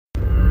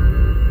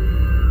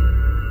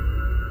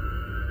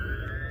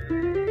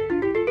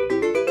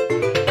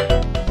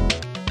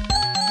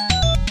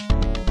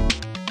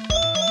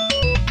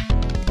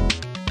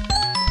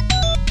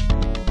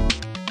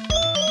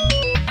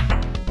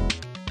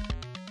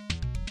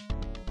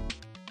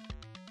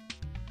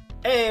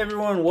Hey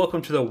everyone,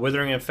 welcome to the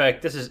Withering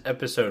Effect. This is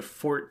episode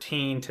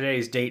 14.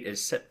 Today's date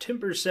is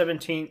September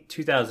 17th,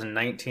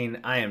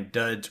 2019. I am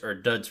Duds, or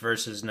Duds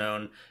versus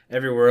known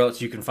everywhere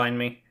else you can find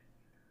me.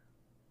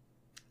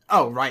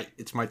 Oh, right.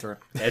 It's my turn.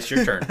 It's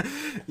your turn.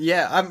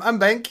 Yeah, I'm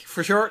Bank,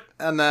 for short.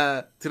 And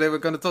today we're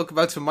going to talk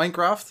about some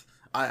Minecraft.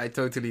 I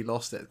totally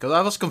lost it. Because I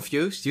was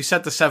confused. You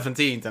said the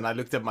 17th, and I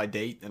looked at my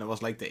date, and it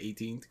was like the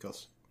 18th.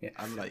 Because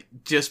I'm like,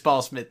 just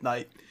past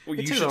midnight. Well,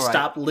 you should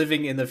stop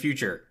living in the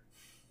future.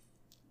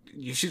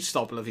 You should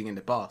stop living in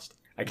the past.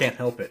 I can't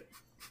help it.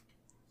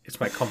 It's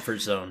my comfort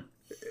zone.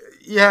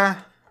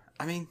 Yeah,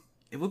 I mean,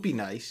 it would be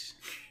nice.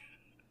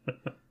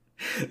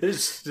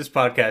 This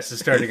podcast is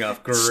starting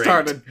off great.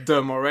 Started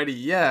dumb already,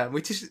 yeah,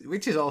 which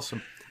is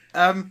awesome.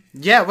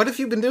 Yeah, what have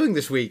you been doing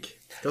this week?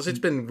 Because it's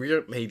been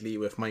weird lately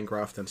with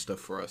Minecraft and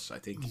stuff for us, I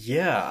think.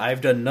 Yeah,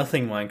 I've done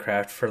nothing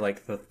Minecraft for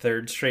like the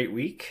third straight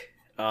week.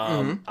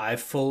 I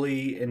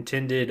fully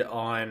intended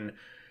on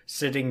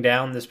sitting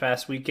down this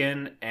past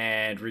weekend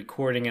and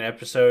recording an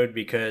episode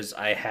because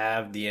I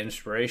have the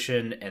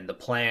inspiration and the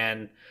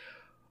plan,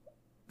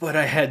 but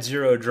I had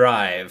zero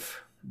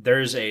drive.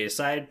 There's a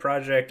side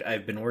project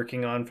I've been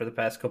working on for the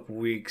past couple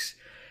weeks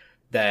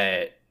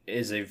that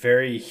is a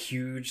very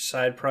huge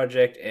side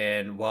project,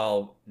 and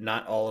while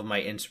not all of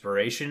my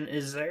inspiration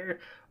is there,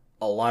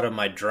 a lot of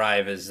my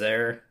drive is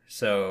there.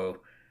 So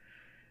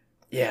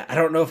yeah, I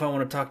don't know if I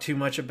want to talk too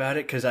much about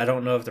it because I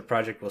don't know if the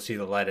project will see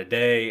the light of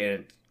day,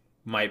 and it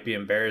might be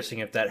embarrassing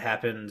if that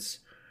happens,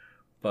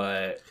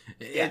 but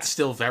it's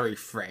still very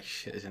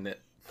fresh, isn't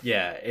it?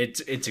 Yeah, it's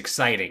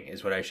exciting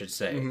is what I should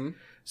say.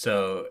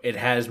 So it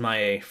has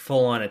my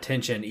full-on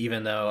attention,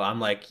 even though I'm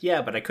like,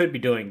 yeah, but I could be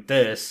doing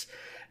this,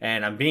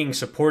 and I'm being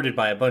supported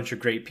by a bunch of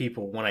great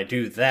people when I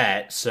do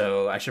that,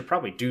 so I should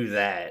probably do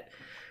that.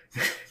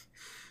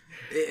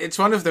 It's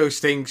one of those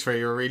things where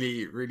you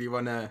really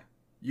wanna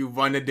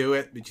do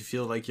it, but you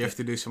feel like you have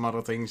to do some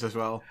other things as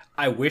well.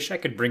 I wish I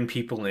could bring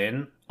people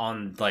in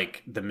on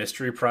like the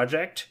mystery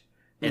project,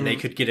 and they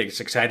could get as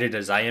excited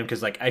as I am,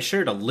 because like I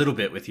shared a little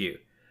bit with you,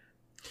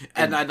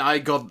 and I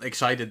got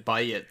excited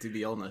by it, to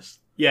be honest.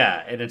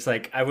 Yeah, and it's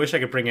like I wish I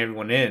could bring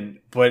everyone in,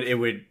 but it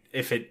would,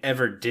 if it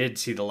ever did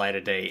see the light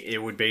of day,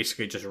 it would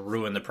basically just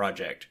ruin the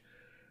project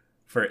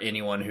for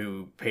anyone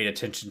who paid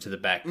attention to the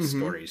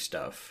backstory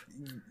stuff.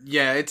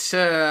 Yeah, it's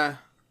a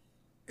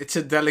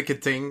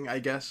delicate thing, I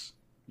guess.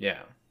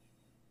 Yeah.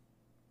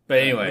 But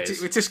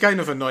anyways. Which is kind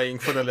of annoying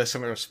for the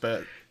listeners,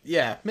 but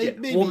yeah.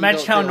 Maybe well,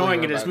 match how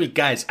annoying it is me.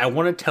 Guys, I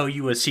want to tell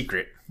you a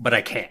secret, but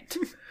I can't.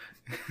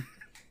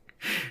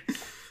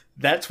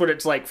 That's what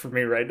it's like for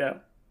me right now.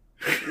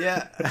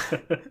 Yeah.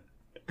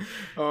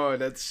 Oh,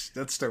 that's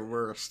the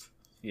worst.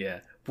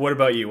 Yeah. But what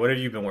about you? What have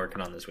you been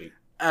working on this week?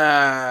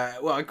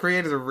 Well, I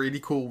created a really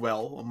cool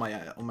well on my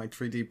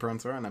 3D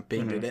printer, and I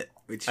painted it.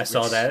 I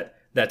saw that.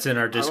 That's in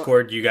our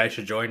Discord. You guys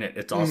should join it.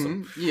 It's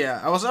awesome.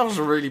 Yeah, I was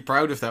really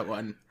proud of that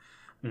one.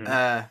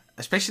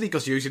 Especially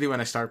because usually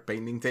when I start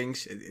painting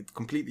things, it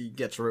completely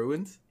gets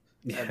ruined.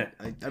 Yeah.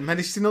 I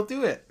managed to not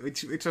do it,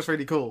 which was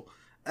really cool.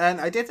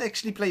 And I did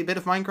actually play a bit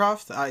of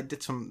Minecraft. I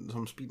did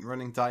some speed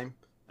running time,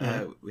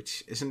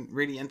 which isn't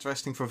really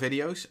interesting for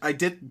videos. I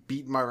did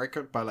beat my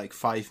record by like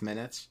 5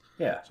 minutes.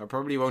 Yeah. So I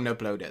probably won't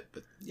upload it,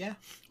 but yeah.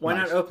 Why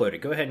not upload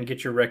it? Go ahead and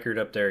get your record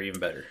up there even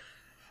better.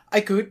 I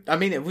could. I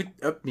mean, it would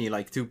up me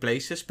like 2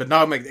 places, but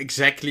now I'm like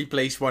exactly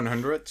place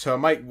 100, so I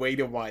might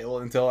wait a while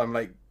until I'm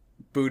like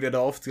booted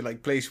off to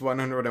like place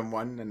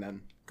 101 and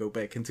then go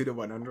back into the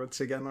 100s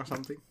again or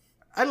something.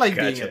 I like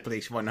being at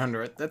place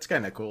 100. That's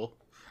kind of cool.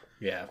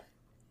 Yeah.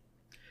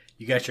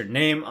 You got your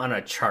name on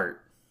a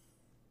chart.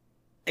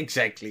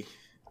 Exactly.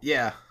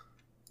 Yeah.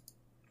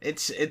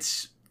 It's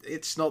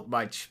not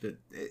much, but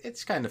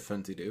it's kind of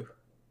fun to do.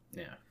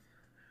 Yeah.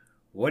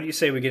 What do you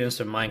say we get into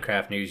some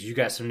Minecraft news? You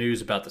got some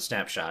news about the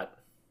snapshot.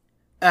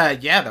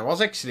 Yeah, there was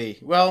actually.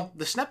 Well,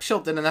 the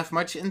snapshot didn't have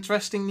much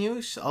interesting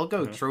news. I'll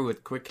go through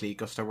it quickly,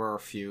 because there were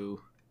a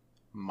few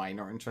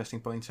minor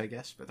interesting points, I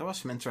guess. But there was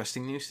some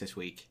interesting news this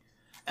week.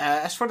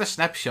 As for the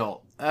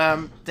snapshot,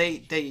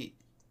 they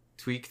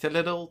tweaked a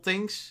little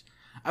things.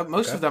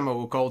 Most of them I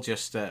will call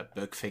just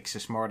bug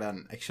fixes more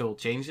than actual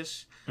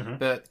changes.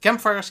 But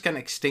campfires can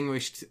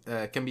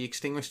be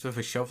extinguished with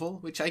a shovel,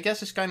 which I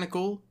guess is kind of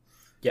cool.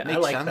 Yeah, Makes I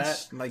like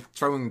sense. that. Like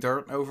throwing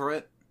dirt over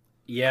it.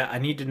 Yeah, I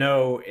need to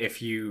know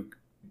if you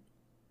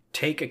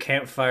take a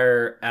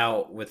campfire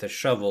out with a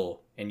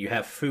shovel and you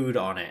have food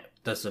on it,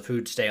 does the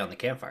food stay on the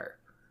campfire?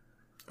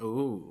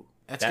 Ooh,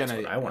 that's what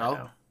I want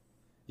to know.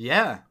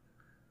 Yeah.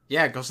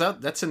 Yeah, because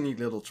that's a neat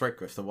little trick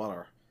with the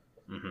water.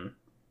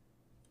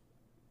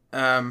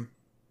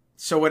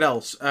 So what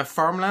else?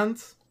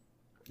 Farmland.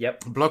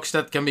 Yep. Blocks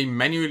that can be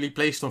manually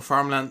placed on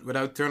farmland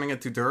without turning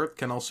it to dirt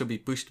can also be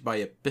pushed by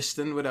a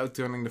piston without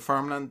turning the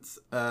farmland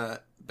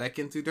back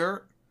into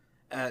dirt.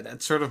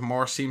 That sort of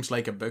more seems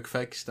like a bug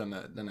fix than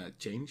a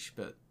change,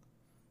 but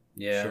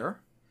yeah, sure.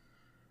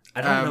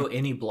 I don't know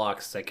any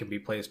blocks that can be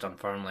placed on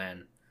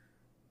farmland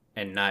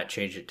and not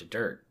change it to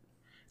dirt.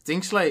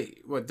 Things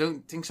like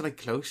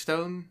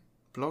glowstone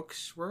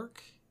blocks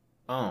work?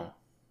 Oh.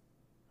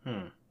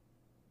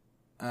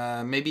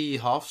 Maybe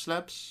half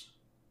slabs?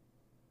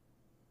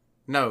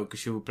 No,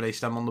 because you will place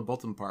them on the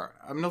bottom part.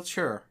 I'm not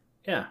sure.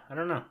 Yeah, I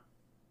don't know.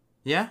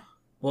 Yeah?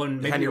 Well,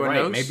 maybe you're right.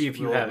 Knows, maybe if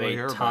you have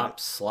a top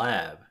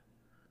slab,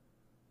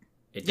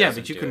 it yeah,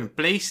 but you couldn't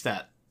place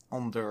that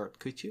on dirt,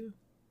 could you?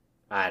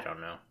 I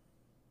don't know.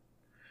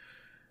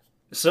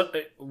 So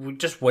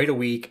just wait a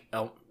week.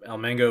 El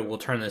Mango will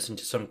turn this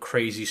into some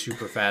crazy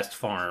super fast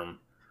farm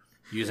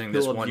using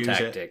this one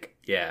tactic.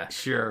 Yeah,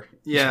 sure.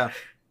 Yeah.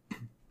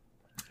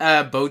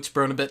 Boats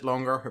burn a bit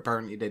longer.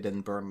 Apparently, they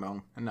didn't burn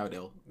long, and now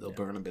they'll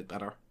burn a bit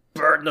better.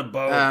 Burn the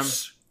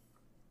boats.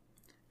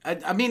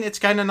 I mean, it's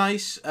kind of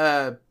nice.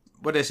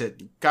 What is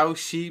it? Cows,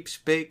 sheep,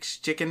 pigs,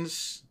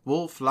 chickens,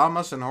 wolf,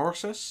 llamas, and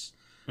horses.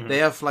 Mm-hmm. They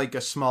have like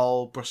a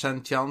small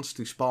 % chance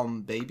to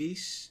spawn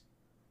babies.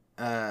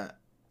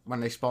 When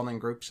they spawn in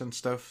groups and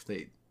stuff,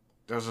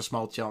 there's a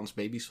small chance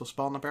babies will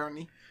spawn,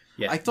 apparently.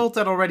 Yeah. I thought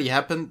that already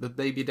happened, but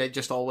maybe they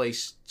just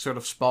always sort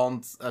of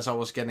spawned as I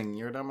was getting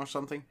near them or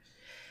something.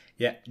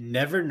 Yeah,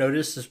 never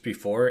noticed this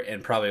before,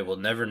 and probably will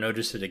never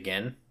notice it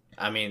again.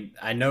 I mean,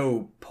 I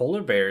know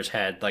polar bears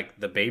had, like,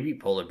 the baby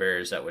polar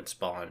bears that would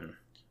spawn.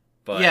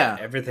 But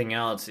everything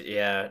else,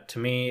 to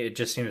me, it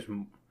just seems...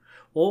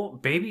 Well,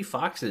 baby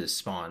foxes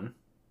spawn.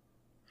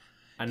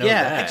 I know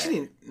that.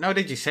 Actually, now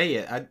that you say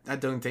it, I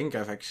don't think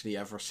I've actually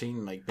ever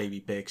seen, like, baby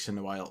pigs in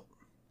the wild.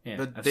 Yeah,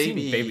 but I've seen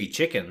baby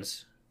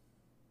chickens.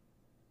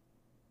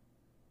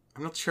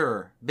 I'm not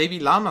sure. Baby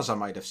llamas I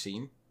might have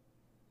seen.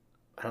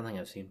 I don't think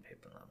I've seen baby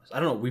llamas. I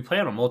don't know. We play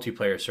on a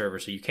multiplayer server,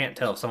 so you can't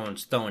tell if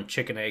someone's throwing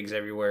chicken eggs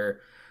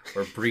everywhere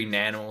or breeding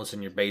animals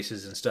in your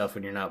bases and stuff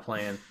when you're not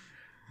playing.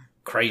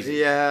 Crazy.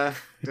 Yeah,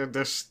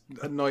 there's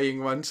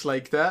annoying ones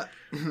like that.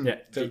 Yeah,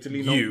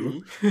 totally not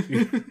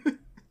me.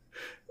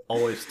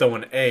 Always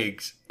throwing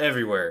eggs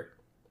everywhere.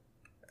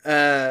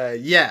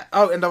 Yeah.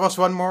 Oh, and there was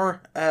one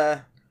more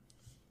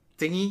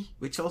thingy,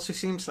 which also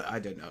seems like, I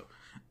don't know.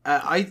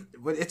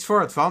 It's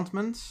for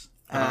advancements,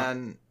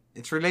 and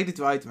it's related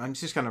to item. I'm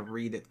just gonna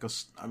read it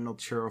because I'm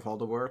not sure of all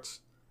the words.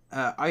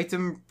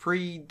 Item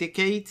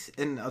predicate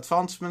in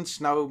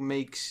advancements now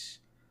makes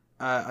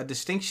a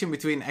distinction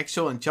between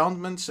actual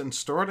enchantments and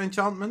stored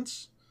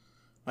enchantments,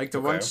 like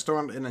the ones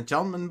stored in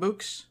enchantment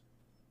books.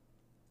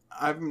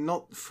 I'm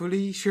not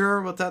fully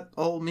sure what that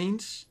all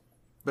means,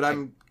 but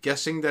I'm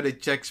guessing that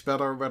it checks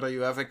better whether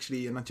you have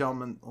actually an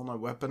enchantment on a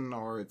weapon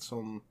or it's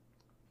on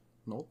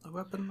not a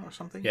weapon or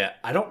something. Yeah,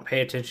 I don't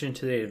pay attention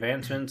to the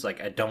advancements. I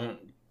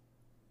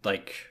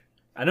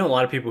know a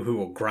lot of people who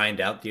will grind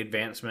out the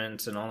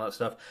advancements and all that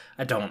stuff.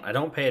 I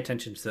don't pay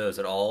attention to those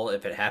at all.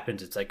 If it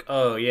happens, it's like,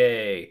 oh,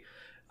 yay.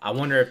 I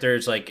wonder if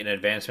there's like an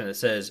advancement that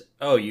says,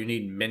 oh, you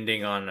need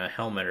mending on a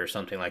helmet or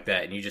something like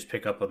that, and you just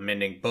pick up a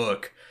mending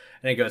book,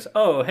 and it goes,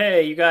 oh,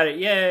 hey, you got it,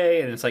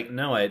 yay! And it's like,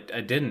 no, I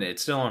didn't.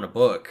 It's still on a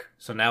book.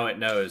 So now it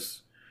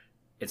knows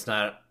it's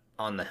not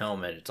on the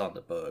helmet, it's on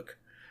the book.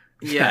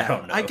 Yeah, I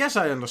don't know. I guess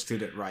I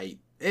understood it right.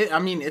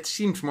 It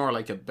seems more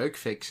like a bug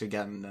fix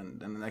again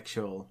than an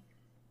actual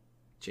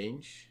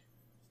change.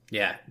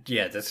 Yeah,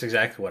 that's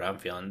exactly what I'm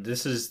feeling.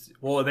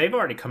 They've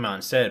already come out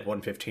and said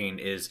 115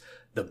 is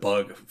the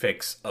bug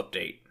fix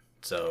update.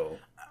 So,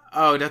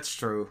 oh, that's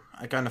true.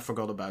 I kind of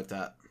forgot about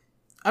that.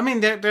 I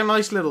mean, they're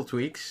nice little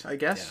tweaks, I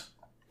guess.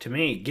 Yeah. To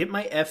me, get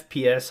my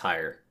FPS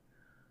higher.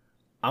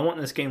 I want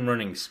this game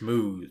running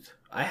smooth.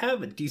 I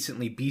have a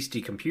decently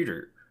beastie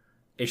computer.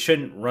 It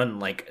shouldn't run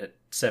like a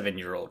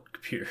 7-year-old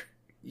computer.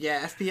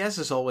 Yeah, FPS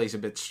is always a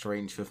bit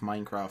strange with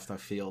Minecraft, I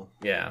feel.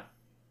 Yeah.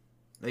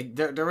 Like,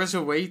 there is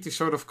a way to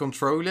sort of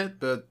control it,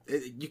 but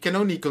you can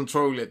only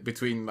control it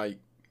between, like,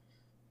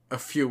 a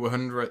few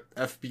hundred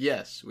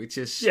FPS, which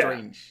is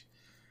strange.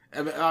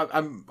 Yeah.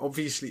 I'm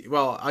obviously...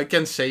 Well, I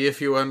can say a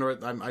few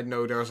hundred. I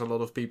know there's a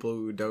lot of people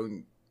who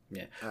don't...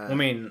 Yeah.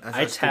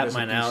 I tap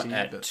mine out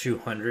at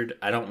 200.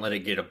 I don't let it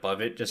get above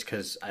it just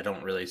because I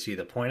don't really see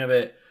the point of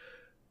it.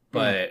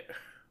 But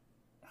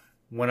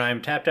when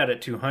I'm tapped out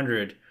at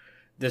 200,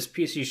 this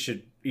PC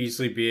should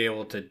easily be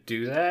able to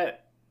do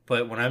that.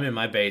 But when I'm in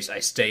my base, I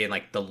stay in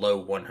like the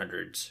low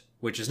 100s,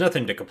 which is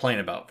nothing to complain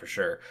about for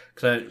sure.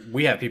 Because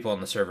we have people on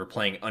the server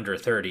playing under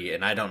 30,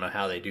 and I don't know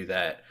how they do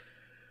that.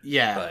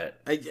 Yeah.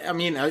 But I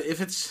mean,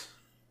 if it's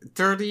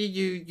 30,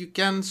 you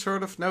can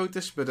sort of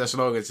notice, but as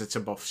long as it's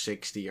above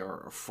 60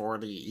 or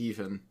 40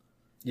 even.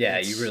 Yeah,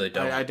 you really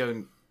don't. I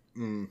don't...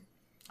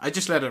 I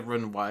just let it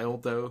run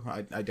wild, though.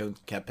 I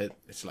don't cap it.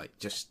 It's like,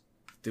 just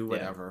do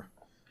whatever.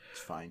 Yeah. It's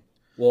fine.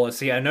 Well,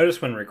 see, I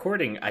noticed when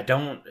recording, I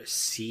don't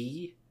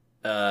see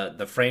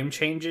the frame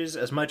changes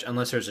as much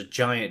unless there's a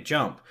giant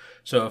jump.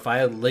 So if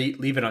I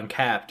leave it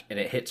uncapped and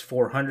it hits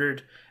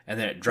 400 and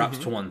then it drops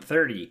to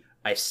 130,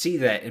 I see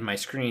that in my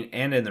screen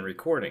and in the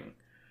recording.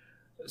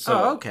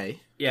 So, okay.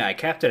 Yeah, I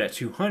capped it at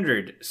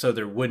 200 so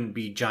there wouldn't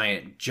be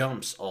giant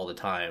jumps all the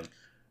time.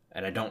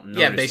 And I don't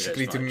notice it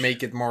basically as to much.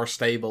 Make it more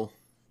stable.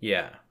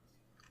 Yeah.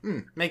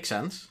 Makes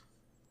sense.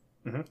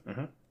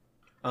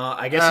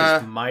 I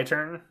guess it's my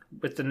turn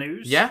with the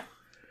news. Yeah.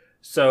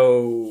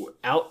 So,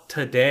 out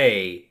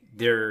today,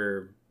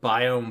 their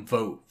biome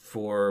vote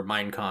for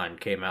Minecon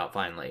came out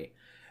finally.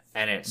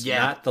 and it's Yeah.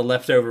 not the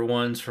leftover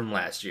ones from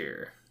last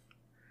year.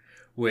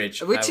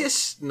 Which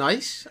is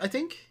nice, I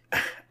think.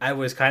 I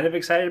was kind of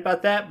excited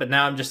about that, but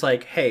now I'm just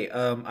like, hey,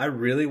 I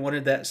really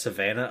wanted that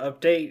Savannah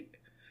update,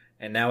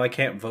 and now I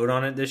can't vote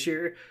on it this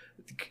year.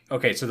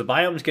 Okay, so the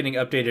biomes getting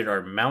updated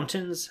are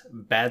mountains,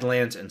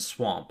 Badlands, and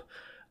swamp.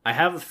 I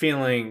have a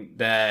feeling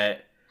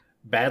that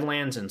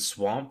Badlands and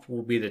swamp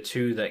will be the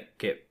two that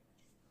get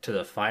to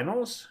the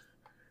finals.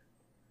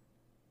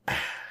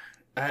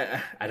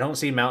 I don't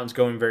see mountains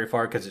going very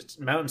far because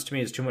mountains to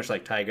me is too much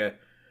like taiga.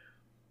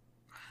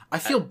 I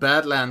feel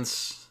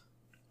Badlands.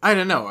 I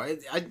don't know.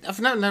 I've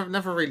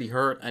never really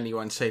heard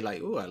anyone say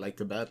like, "Oh, I like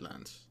the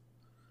Badlands."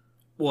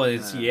 Well,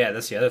 that's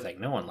the other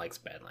thing. No one likes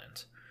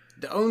Badlands.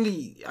 The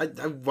only I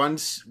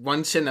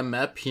once in a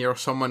map hear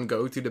someone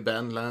go to the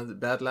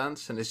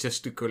Badlands, and it's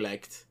just to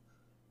collect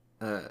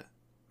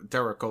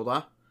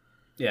terracotta.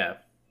 Yeah.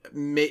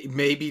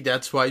 Maybe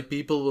that's why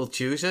people will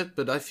choose it,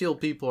 but I feel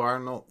people are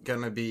not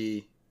gonna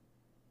be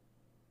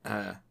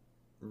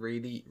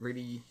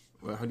really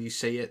well, how do you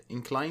say it,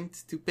 inclined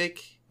to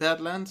pick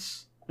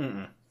Badlands.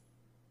 Mm-mm.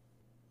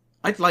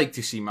 I'd like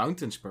to see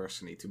mountains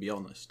personally, to be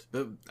honest,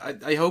 but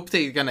I hope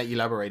they're gonna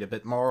elaborate a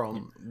bit more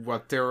on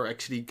what they're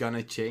actually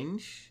gonna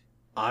change.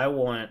 I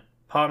want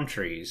palm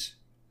trees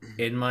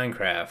in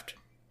Minecraft,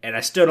 and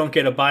I still don't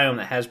get a biome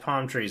that has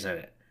palm trees in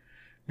it.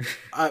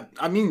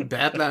 I mean,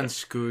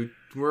 Badlands could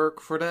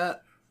work for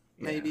that,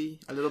 maybe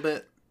a little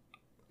bit.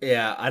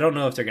 Yeah, I don't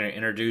know if they're going to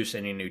introduce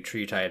any new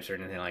tree types or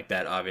anything like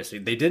that, obviously.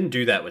 They didn't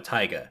do that with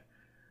taiga,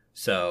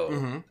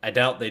 so I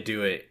doubt they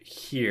do it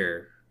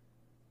here,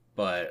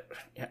 but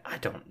yeah, I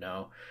don't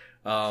know.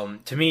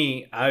 To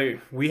me,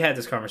 we had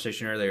this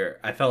conversation earlier.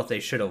 I felt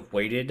they should have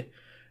waited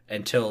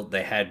until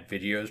they had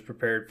videos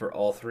prepared for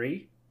all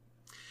three.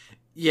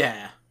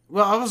 Yeah.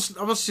 Well, I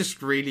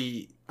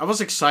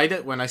was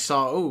excited when I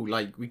saw,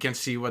 like, we can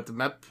see what the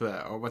map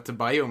or what the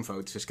biome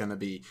votes is going to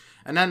be.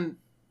 And then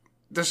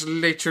there's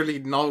literally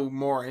no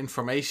more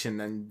information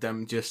than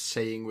them just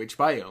saying which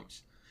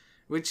biomes.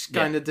 Which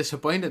kind of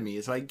disappointed me.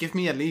 It's like, give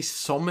me at least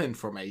some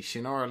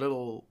information or a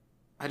little,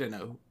 I don't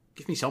know,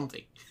 give me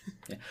something.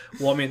 Yeah.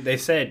 Well, I mean, they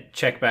said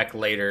check back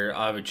later,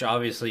 which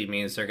obviously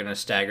means they're going to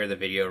stagger the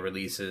video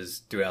releases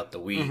throughout the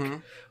week.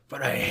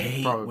 But I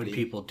hate when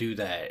people do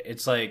that.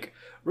 It's like,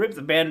 rip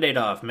the Band-Aid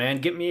off, man.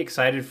 Get me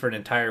excited for an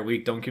entire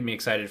week. Don't get me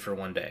excited for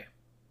one day.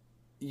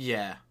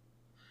 Yeah.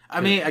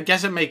 I mean, I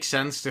guess it makes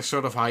sense. They're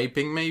sort of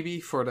hyping maybe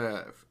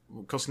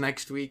because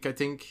next week, I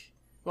think,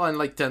 well, in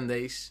like 10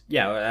 days.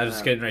 Yeah, I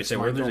was getting ready to say,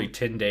 we're literally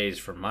 10 days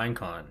from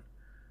Minecon.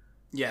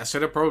 Yeah, so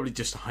they're probably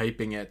just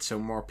hyping it so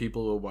more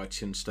people will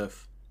watch and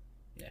stuff.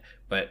 Yeah,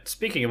 but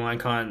speaking of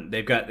Minecon,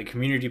 they've got the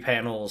community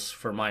panels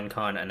for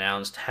Minecon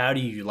announced. How do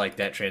you like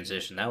that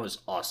transition? That was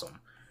awesome.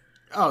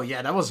 Oh,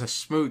 yeah, that was a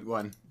smooth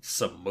one.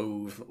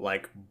 Smooth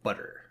like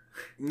butter.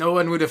 No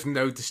one would have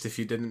noticed if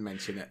you didn't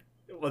mention it.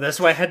 Well, that's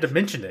why I had to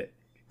mention it.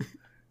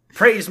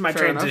 Praise my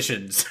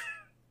transitions.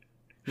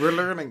 We're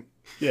learning.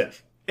 Yeah.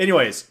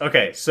 Anyways,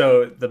 okay,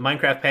 so the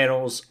Minecraft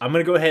panels, I'm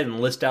going to go ahead and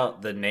list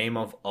out the name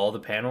of all the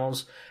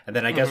panels, and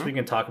then I guess we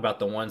can talk about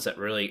the ones that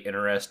really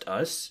interest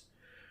us.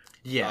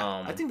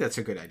 Yeah, I think that's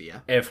a good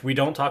idea. If we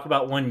don't talk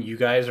about one you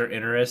guys are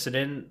interested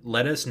in,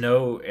 let us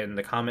know in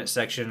the comment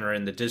section or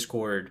in the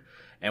Discord,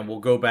 and we'll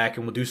go back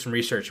and we'll do some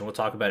research and we'll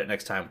talk about it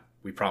next time.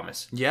 We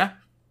promise. Yeah.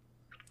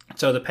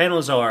 So the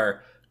panels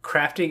are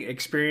crafting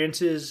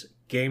experiences,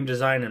 game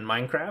design in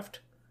Minecraft,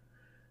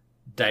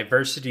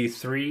 Diversity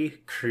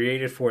 3,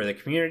 created for the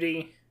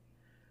community,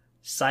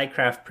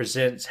 SciCraft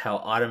presents how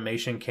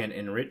automation can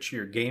enrich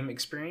your game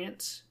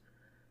experience,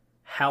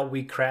 How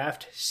We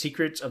Craft,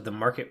 secrets of the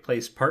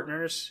marketplace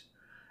partners,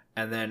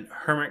 and then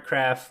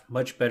Hermitcraft,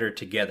 much better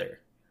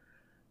together.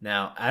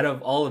 Now, out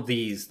of all of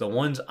these, the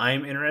ones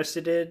I'm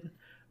interested in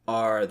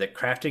are the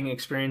crafting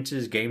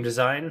experiences, game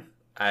design.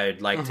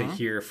 I'd like to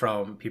hear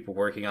from people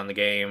working on the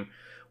game,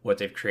 what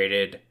they've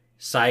created.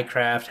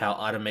 SciCraft, how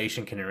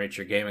automation can enrich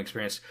your game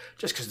experience.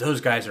 Just because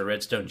those guys are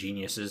Redstone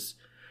geniuses.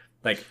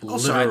 Like,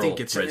 also, I think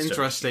it's Redstone an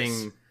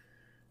interesting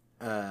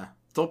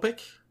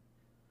topic.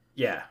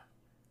 Yeah.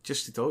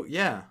 Just to talk,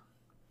 yeah.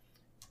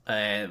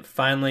 And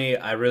finally,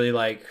 I really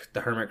like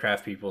the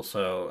Hermitcraft people,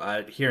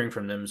 so hearing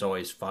from them is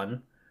always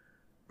fun.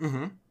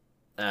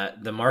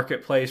 The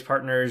marketplace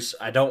partners,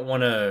 I don't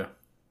want to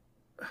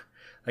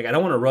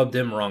rub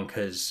them wrong,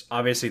 because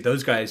obviously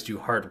those guys do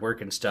hard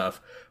work and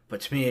stuff, but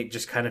to me it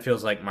just kind of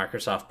feels like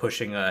Microsoft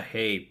pushing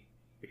hey,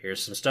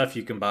 here's some stuff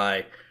you can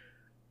buy.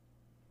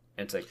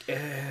 And it's like,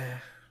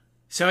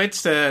 So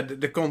it's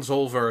the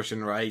console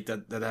version, right?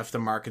 That have the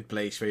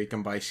marketplace where you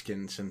can buy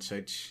skins and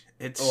such.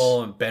 It's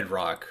all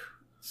Bedrock,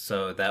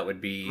 so that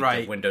would be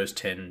right. The Windows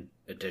 10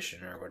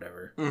 edition or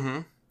whatever.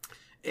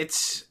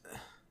 It's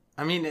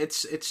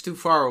too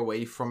far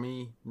away from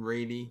me,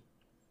 really.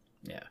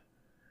 Yeah.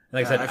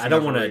 Like I said, I've I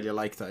don't never want to really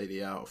like the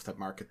idea of that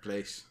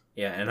marketplace.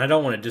 Yeah, and I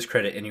don't want to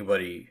discredit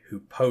anybody who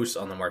posts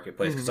on the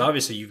marketplace, because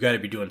obviously you've got to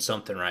be doing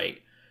something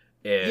right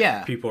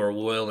if people are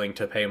willing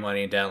to pay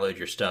money and download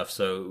your stuff.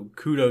 So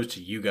kudos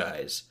to you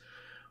guys.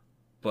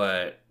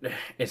 but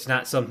it's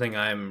not something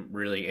I'm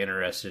really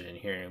interested in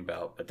hearing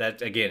about. But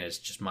that, again, is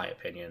just my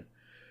opinion.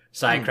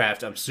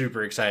 Sidecraft, I'm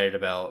super excited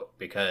about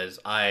because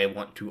I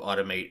want to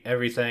automate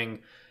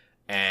everything,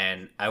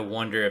 and I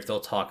wonder if they'll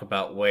talk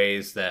about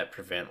ways that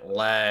prevent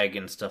lag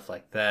and stuff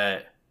like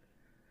that.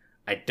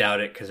 I doubt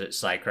it because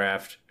it's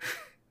Sidecraft,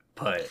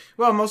 but...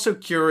 Well, I'm also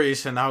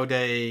curious on how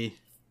they...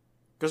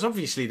 Because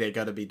obviously they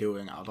gotta be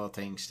doing other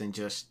things than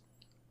just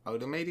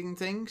automating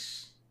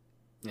things.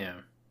 Yeah.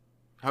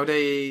 How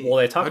they... Well,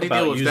 they talk about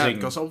deal with using... that?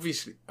 Because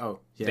obviously... Oh,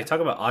 yeah. They talk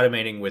about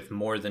automating with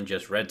more than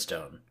just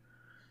redstone.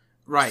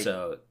 Right.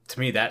 So, to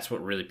me, that's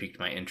what really piqued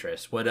my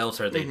interest. What else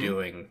are they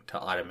doing to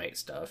automate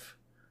stuff?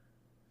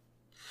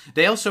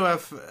 They also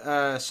have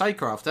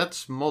Sidecraft.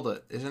 That's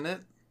modded, isn't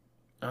it?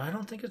 I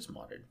don't think it's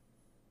modded.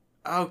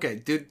 Okay.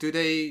 Do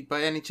they,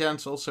 by any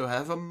chance, also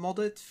have a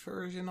modded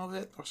version of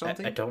it or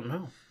something? I don't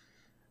know.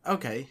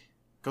 Okay.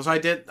 Because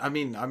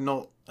I'm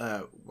not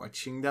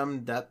watching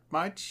them that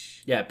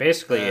much. Yeah,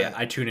 basically,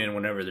 I tune in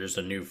whenever there's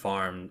a new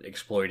farm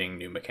exploiting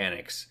new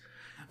mechanics.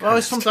 Well,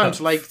 I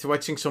sometimes liked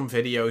watching some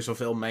videos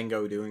of Il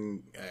Mango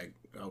doing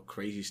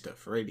crazy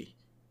stuff, really.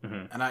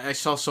 Mm-hmm. And I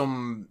saw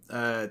some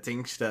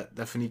things that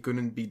definitely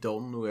couldn't be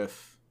done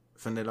with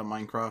vanilla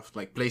Minecraft,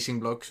 like placing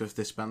blocks with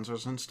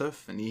dispensers and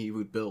stuff. And he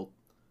would build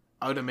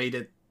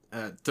automated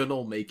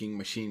tunnel making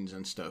machines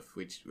and stuff,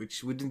 which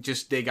wouldn't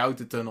just dig out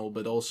the tunnel,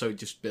 but also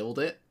just build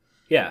it.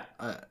 Yeah.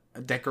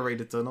 A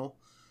decorated tunnel.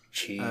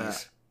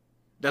 Jeez.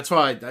 That's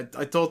why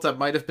I thought that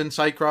might have been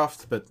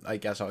Sidecraft, but I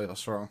guess I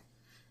was wrong.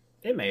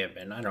 It may have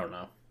been. I don't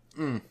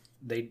know.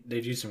 They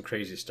do some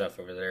crazy stuff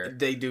over there.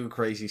 They do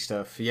crazy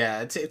stuff.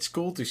 Yeah, it's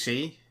cool to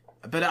see.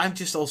 But I'm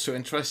just also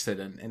interested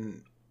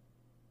in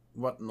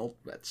what not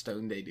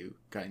redstone they do,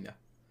 kind of.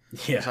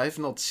 Yeah. 'Cause I've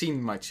not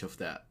seen much of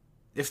that.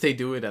 If they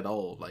do it at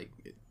all, like,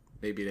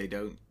 maybe they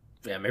don't.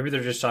 Yeah, maybe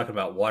they're just talking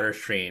about water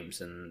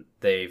streams and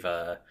they've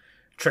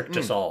tricked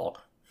us all.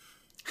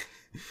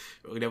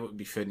 Oh, that would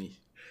be funny.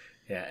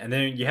 Yeah, and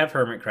then you have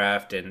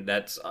Hermitcraft, and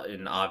that's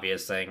an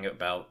obvious thing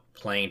about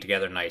playing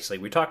together nicely.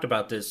 We talked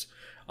about this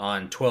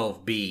on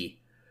 12B,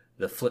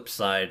 the flip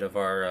side of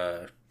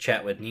our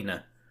chat with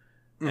Nina,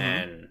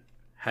 and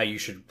how you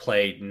should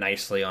play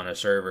nicely on a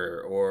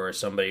server, or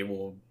somebody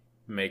will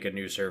make a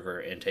new server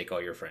and take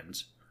all your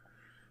friends.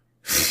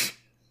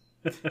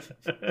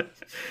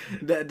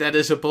 that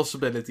is a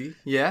possibility,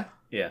 yeah?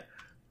 Yeah.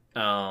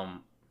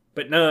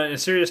 But no, on a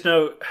serious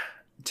note,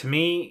 to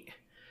me...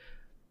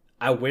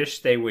 I wish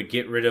they would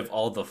get rid of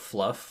all the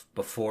fluff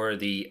before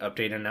the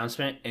update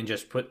announcement and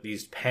just put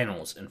these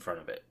panels in front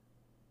of it.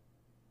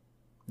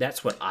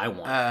 That's what I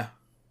want.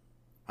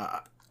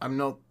 I'm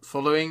not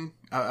following.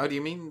 How do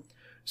you mean?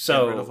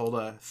 So, get rid of all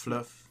the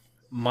fluff?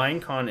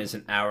 Minecon is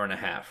an hour and a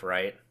half,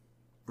 right?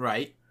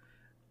 Right.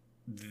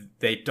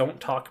 They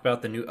don't talk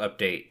about the new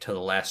update till the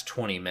last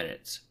 20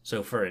 minutes.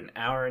 So for an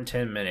hour and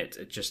 10 minutes,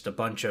 it's just a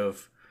bunch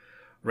of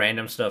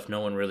random stuff no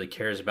one really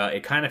cares about.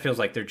 It kind of feels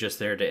like they're just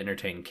there to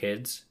entertain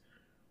kids.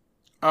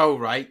 Oh,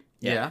 right.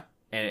 Yeah.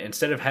 And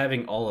instead of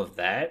having all of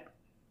that,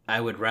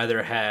 I would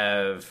rather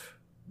have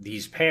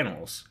these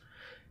panels.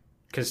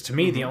 Because to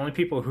me, the only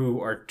people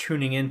who are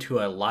tuning into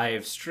a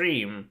live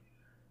stream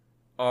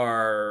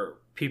are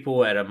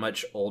people at a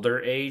much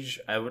older age.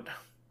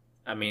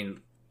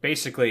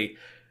 Basically,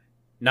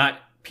 not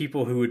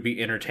people who would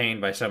be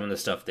entertained by some of the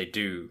stuff they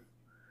do.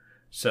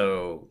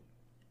 So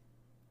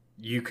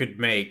you could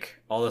make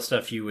all the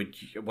stuff you would,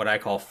 what I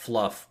call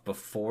fluff,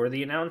 before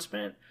the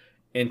announcement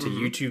into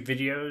YouTube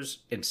videos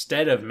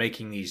instead of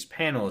making these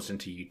panels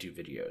into YouTube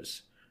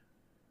videos.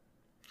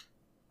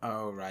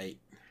 Oh, right.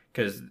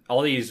 Because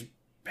all these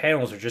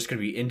panels are just going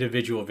to be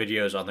individual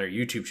videos on their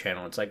YouTube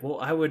channel. It's like, well,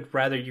 I would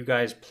rather you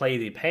guys play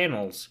the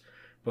panels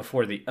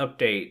before the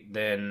update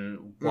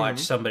than watch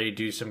somebody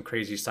do some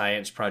crazy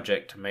science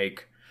project to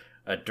make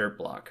a dirt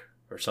block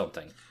or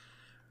something.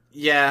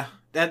 Yeah,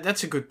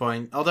 that's a good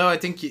point. Although I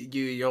think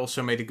you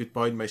also made a good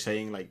point by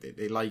saying like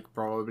they like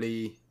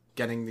probably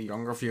getting the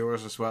younger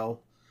viewers as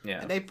well.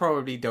 Yeah. And they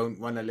probably don't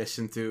want to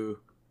listen to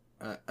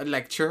a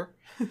lecture.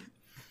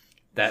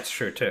 That's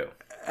true too.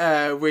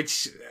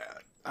 Which,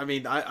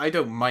 I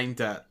don't mind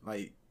that.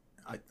 Like,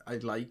 I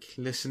like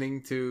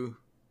listening to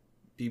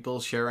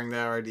people sharing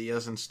their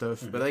ideas and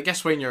stuff. But I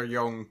guess when you're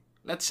young,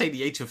 let's say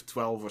the age of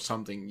 12 or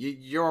something,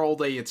 you're all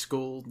day at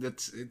school.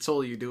 It's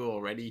all you do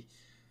already.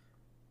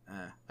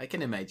 I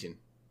can imagine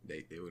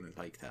they wouldn't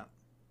like that.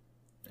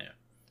 Yeah.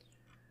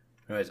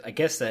 Anyways, I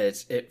guess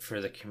that's it for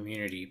the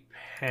community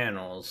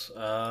panels.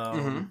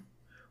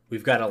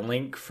 We've got a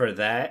link for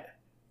that.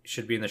 It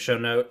should be in the show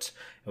notes.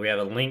 And we have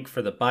a link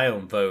for the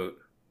biome vote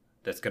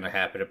that's going to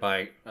happen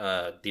by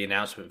the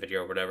announcement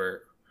video or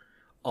whatever,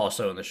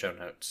 also in the show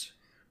notes.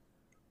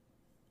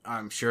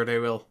 I'm sure they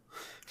will.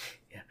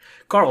 Yeah,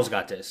 Carl's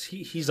got this.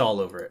 He's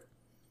all over it.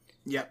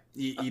 Yeah,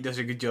 he does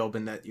a good job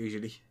in that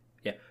usually.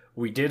 Yeah,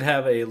 we did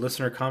have a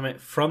listener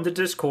comment from the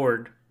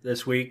Discord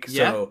this week,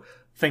 so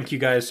thank you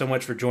guys so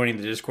much for joining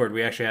the Discord.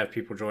 We actually have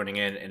people joining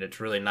in, and it's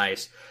really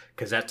nice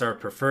because that's our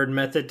preferred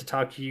method to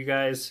talk to you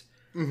guys.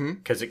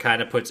 because it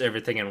kind of puts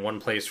everything in one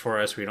place for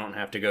us. We don't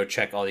have to go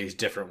check all these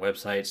different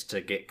websites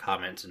to get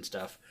comments and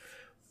stuff.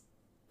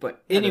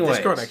 But anyway, the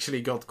Discord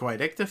actually got quite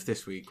active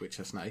this week, which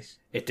is nice.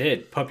 It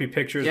did. Puppy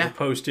pictures were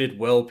posted.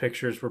 Well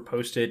pictures were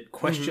posted.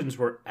 Questions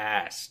were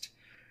asked.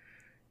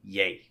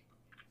 Yay.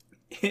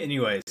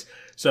 Anyways,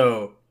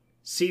 so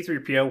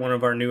C3PO, one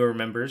of our newer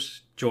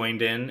members,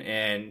 joined in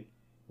and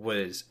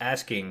was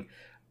asking,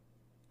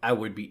 I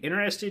would be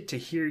interested to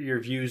hear your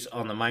views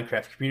on the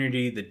Minecraft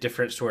community, the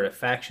different sort of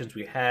factions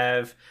we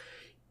have,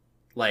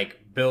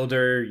 like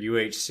Builder,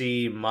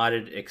 UHC,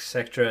 Modded,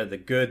 etc., the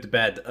good, the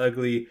bad, the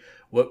ugly.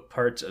 What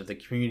parts of the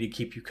community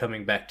keep you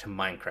coming back to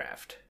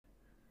Minecraft?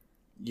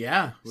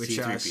 Yeah, which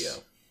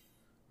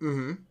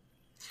C3PO.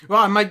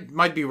 Well, it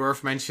might be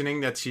worth mentioning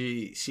that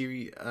she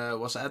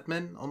was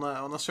admin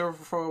on a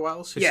server for a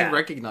while, so she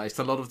recognized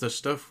a lot of the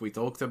stuff we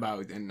talked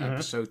about in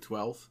episode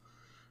 12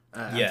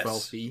 and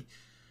 12B.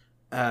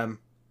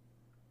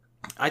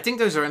 I think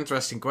those are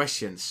interesting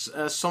questions.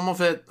 Some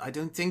of it, I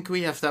don't think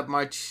we have that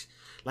much.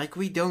 Like,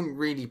 we don't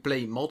really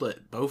play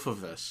modded, both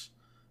of us.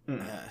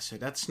 So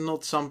that's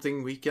not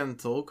something we can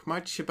talk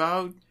much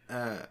about.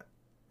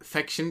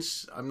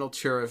 Factions, I'm not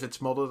sure if it's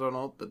modded or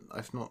not, but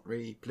I've not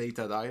really played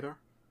that either.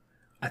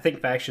 I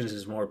think Factions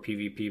is more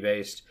PvP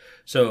based.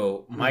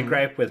 So my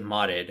gripe with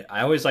modded,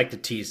 I always like to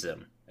tease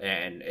them.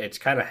 And it's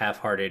kind of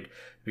half-hearted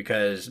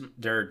because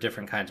there are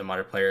different kinds of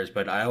modded players,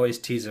 but I always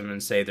tease them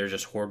and say they're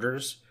just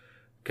hoarders.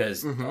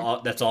 Because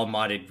that's all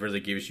modded really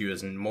gives you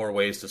is more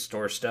ways to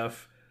store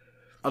stuff.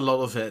 A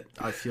lot of it,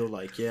 I feel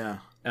like, yeah.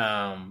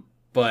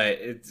 But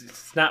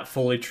it's not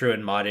fully true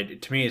in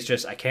modded. To me, it's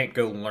just I can't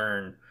go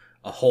learn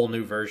a whole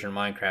new version of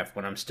Minecraft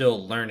when I'm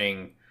still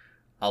learning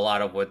a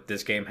lot of what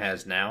this game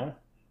has now.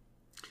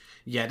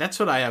 Yeah, that's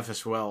what I have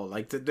as well.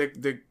 Like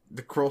the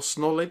cross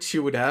knowledge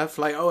you would have,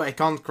 like, oh, I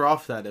can't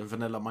craft that in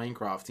vanilla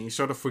Minecraft, and you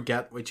sort of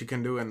forget what you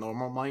can do in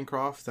normal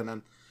Minecraft, and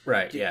then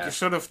you're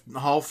sort of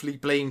halfly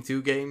playing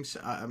two games.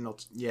 I'm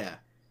not. Yeah,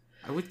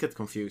 I would get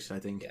confused, I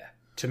think. Yeah,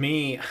 to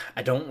me,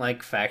 I don't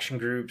like faction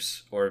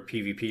groups or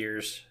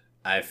PvPers.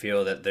 I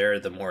feel that they're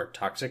the more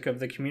toxic of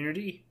the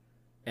community,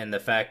 and the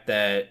fact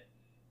that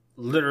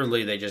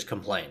literally they just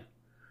complain.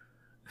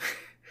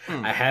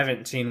 I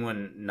haven't seen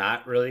one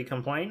not really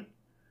complain.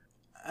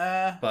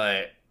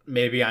 But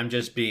maybe I'm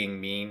just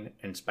being mean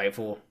and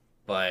spiteful.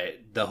 But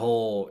the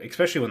whole,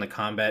 especially when the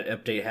combat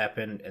update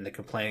happened and the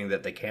complaining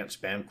that they can't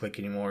spam click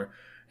anymore,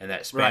 and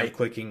that spam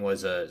clicking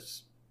was a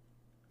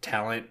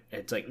talent.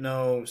 It's like,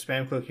 no,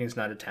 spam clicking is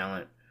not a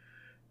talent.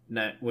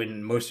 Not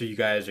when most of you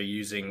guys are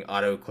using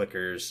auto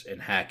clickers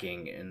and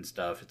hacking and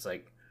stuff. It's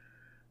like,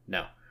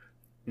 no.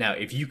 Now,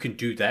 if you can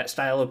do that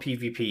style of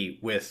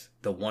PvP with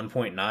the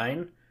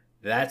 1.9,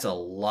 that's a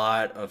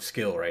lot of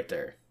skill right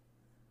there.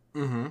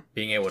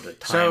 Being able to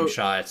time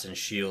shots and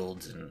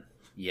shields, and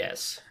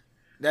yes,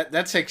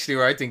 that's actually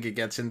where I think it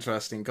gets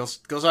interesting,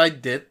 because I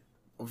did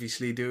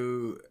obviously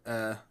do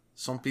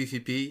some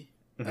PvP.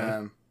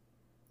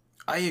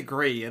 I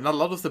agree, and a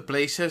lot of the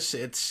places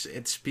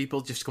it's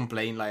people just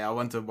complain like, I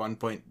want to 1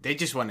 point, they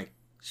just want to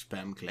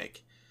spam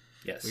click.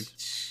 Yes,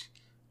 which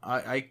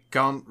I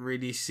can't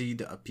really see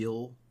the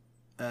appeal.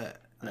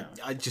 No.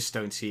 I just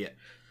don't see it.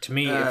 To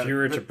me, if you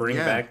were to bring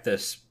back the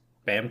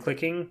spam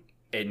clicking,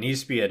 it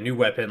needs to be a new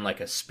weapon like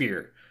a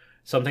spear.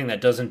 Something that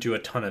doesn't do a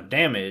ton of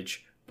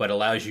damage, but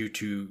allows you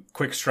to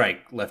quick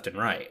strike left and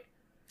right.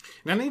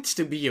 There needs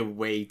to be a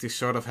way to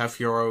sort of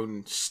have your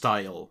own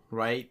style,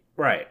 right?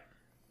 Right.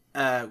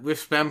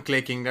 With spam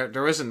clicking,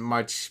 there isn't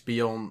much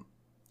beyond...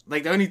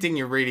 Like, the only thing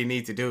you really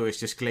need to do is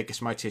just click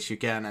as much as you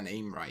can and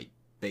aim right,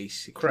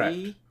 basically.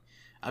 Correct.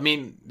 I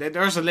mean,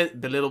 there's a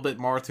little bit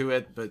more to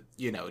it, but,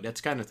 you know, that's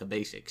kind of the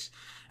basics.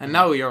 And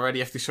now you already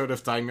have to sort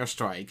of time your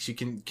strikes. You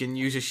can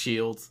use a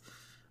shield...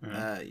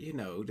 you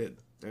know,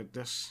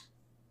 there's...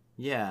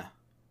 Yeah.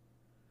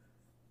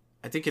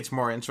 I think it's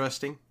more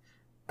interesting.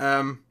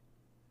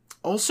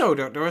 Also,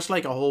 there was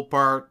like a whole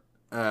part...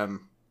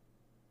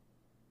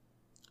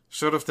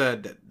 sort of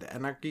the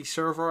Anarchy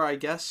server, I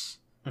guess.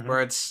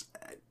 Where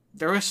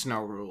there is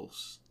no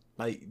rules.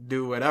 Like,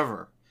 do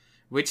whatever.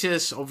 Which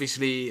is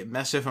obviously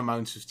massive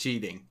amounts of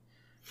cheating.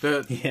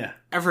 But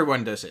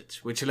everyone does it,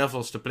 which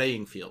levels the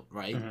playing field,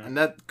 right? And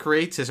that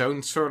creates its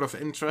own sort of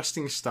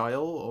interesting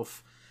style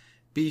of...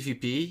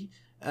 PvP,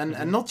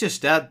 and not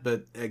just that,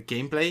 but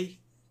gameplay.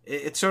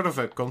 It's sort of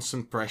a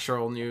constant pressure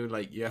on you.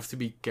 Like, you have to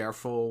be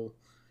careful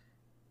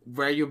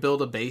where you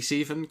build a base,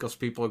 even, because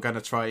people are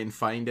gonna try and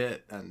find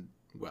it, and,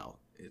 well,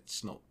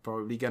 it's not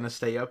probably gonna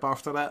stay up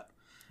after that.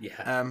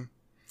 Yeah.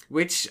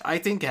 Which I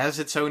think has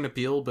its own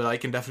appeal, but I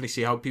can definitely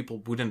see how people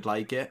wouldn't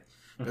like it.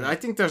 But I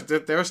think there's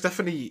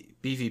definitely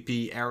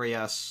PvP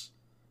areas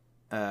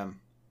that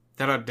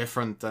are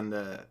different than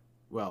the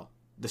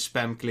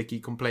spam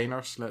clicky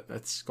complainers,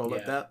 let's call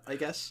it that, I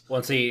guess.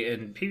 Well, see,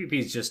 and PvP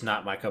is just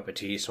not my cup of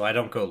tea, so I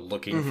don't go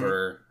looking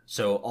for...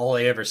 So all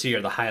I ever see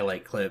are the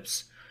highlight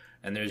clips,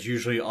 and there's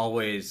usually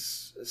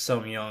always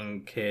some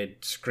young kid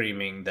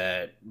screaming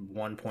that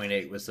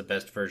 1.8 was the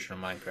best version of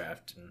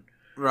Minecraft. And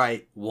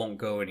Right. won't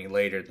go any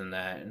later than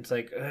that. And it's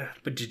like,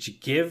 but did you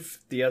give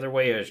the other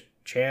way a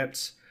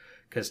chance?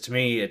 Because to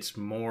me, it's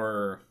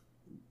more.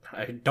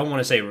 I don't want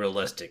to say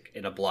realistic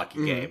in a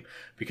blocky game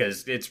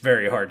because it's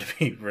very hard to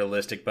be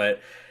realistic,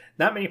 but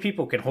not many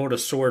people can hold a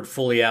sword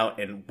fully out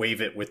and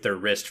wave it with their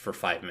wrist for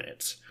 5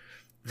 minutes.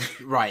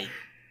 Right.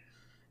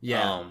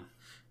 Yeah.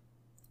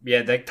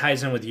 Yeah, that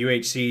ties in with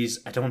UHCs.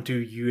 I don't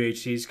do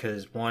UHCs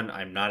because, one,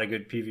 I'm not a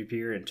good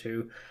PvPer, and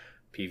two,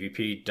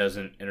 PvP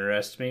doesn't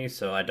interest me,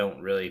 so I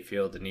don't really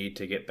feel the need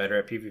to get better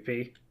at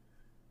PvP.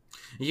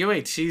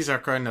 UHCs are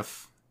kind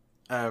of,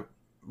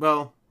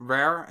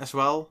 rare as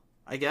well,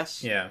 I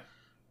guess. Yeah.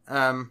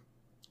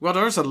 Well,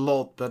 there's a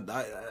lot, but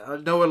I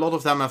know a lot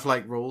of them have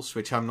like rules,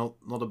 which I'm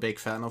not a big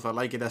fan of. I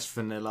like it as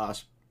vanilla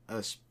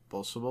as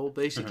possible,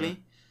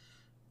 basically.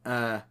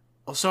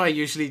 Also, I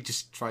usually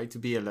just try to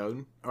be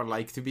alone, or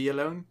like to be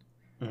alone,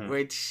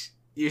 which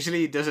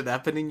usually doesn't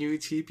happen in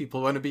UHC.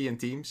 People want to be in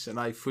teams, and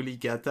I fully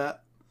get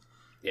that.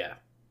 Yeah.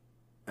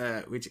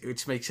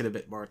 Which makes it a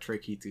bit more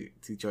tricky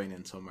to join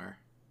in somewhere.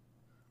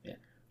 Yeah.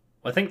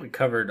 Well, I think we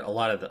covered a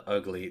lot of the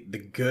ugly. The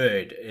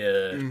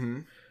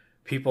good,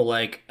 people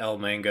like El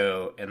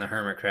Mango and the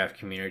Hermitcraft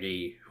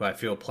community, who I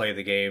feel play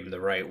the game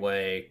the right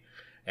way,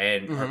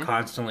 and are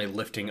constantly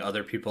lifting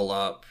other people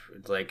up.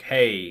 It's like,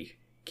 hey,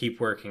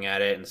 keep working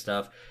at it and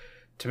stuff.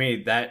 To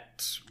me,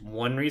 that's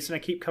one reason I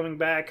keep coming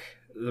back.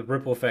 The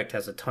Ripple Effect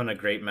has a ton of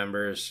great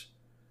members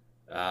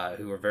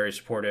who are very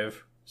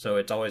supportive, so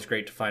it's always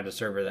great to find a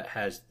server that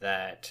has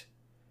that.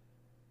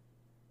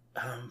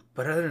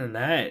 But other than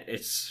that,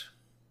 it's...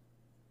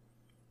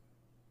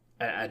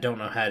 I don't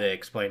know how to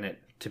explain it.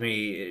 To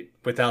me,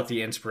 without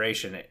the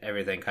inspiration,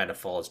 everything kind of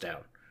falls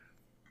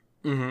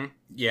down.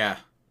 Yeah.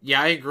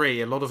 Yeah, I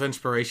agree. A lot of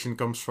inspiration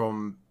comes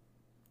from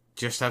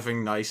just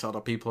having nice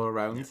other people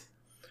around. Yeah.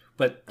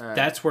 But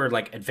that's where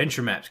like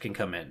adventure maps can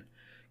come in.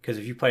 Because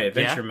if you play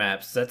adventure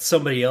maps, that's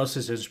somebody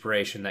else's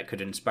inspiration that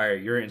could inspire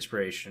your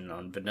inspiration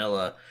on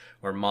vanilla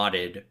or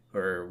modded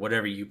or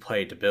whatever you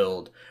play to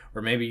build.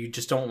 Or maybe you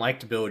just don't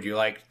like to build, you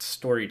like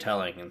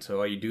storytelling, and so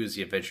all you do is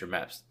the adventure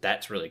maps.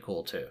 That's really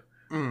cool too.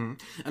 And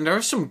there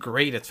are some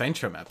great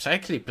adventure maps. I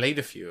actually played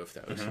a few of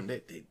those, and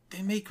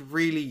they make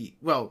really,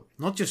 well,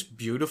 not just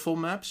beautiful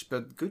maps,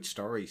 but good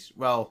stories.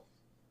 Well,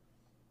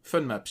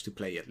 fun maps to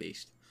play at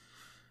least.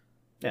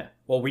 Yeah.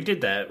 Well, we did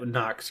that with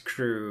Nox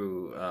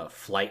Crew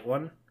Flight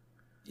one.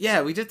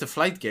 Yeah, we did the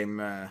flight game.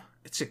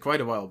 It's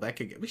quite a while back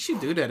again. We should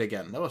do that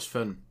again. That was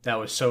fun. That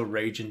was so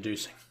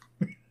rage-inducing.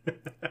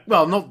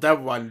 Well, not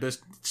that one, but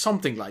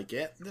something like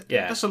it.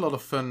 Yeah. There's a lot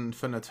of fun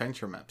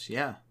adventure maps,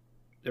 yeah.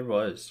 There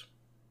was.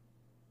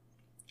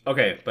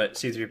 Okay, but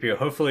C3PO,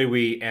 hopefully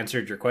we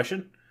answered your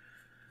question.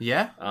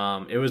 Yeah?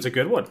 It was a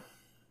good one.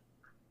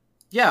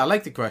 Yeah, I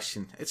like the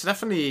question. It's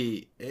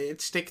definitely...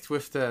 It sticked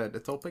with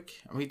the topic,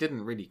 and we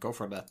didn't really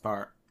cover that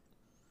part.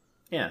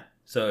 Yeah,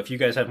 so if you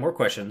guys have more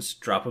questions,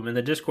 drop them in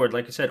the Discord,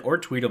 like I said, or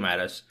tweet them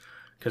at us,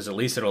 because at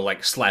least it'll,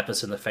 like, slap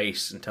us in the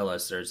face and tell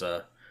us there's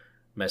a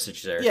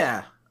message there.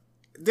 Yeah.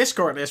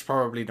 Discord is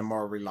probably the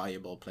more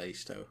reliable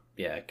place, though.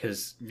 Yeah,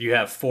 because you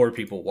have 4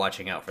 people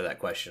watching out for that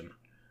question.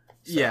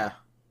 So. Yeah.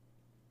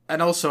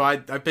 And also, I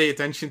pay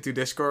attention to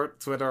Discord,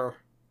 Twitter,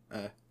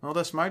 not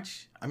as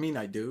much. I mean,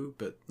 I do,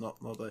 but not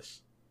as...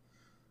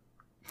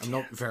 I'm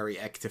not very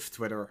active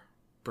Twitter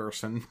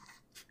person.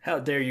 How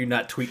dare you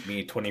not tweet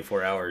me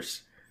 24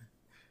 hours?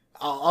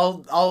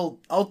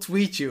 I'll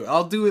tweet you.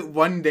 I'll do it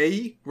one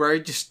day where I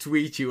just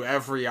tweet you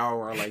every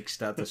hour, like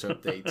status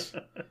updates.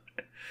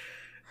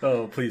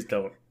 Oh, please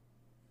don't.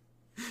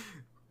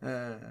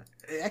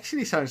 It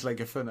actually sounds like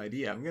a fun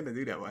idea. I'm gonna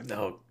do that one.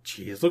 Oh,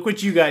 jeez. Look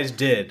what you guys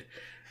did.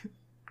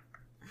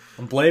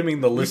 I'm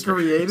blaming the listeners.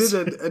 We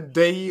created a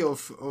day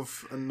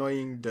of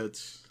annoying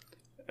duds.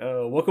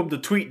 Welcome to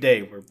Tweet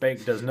Day, where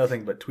Bank does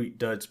nothing but tweet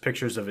duds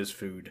pictures of his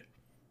food.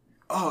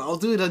 Oh, I'll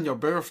do it on your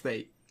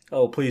birthday.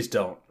 Oh, please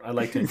don't. I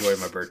like to enjoy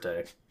my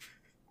birthday.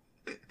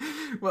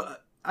 Well,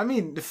 I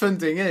mean, the fun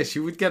thing is,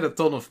 you would get a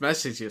ton of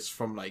messages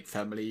from, like,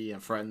 family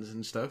and friends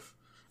and stuff.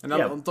 And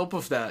then on top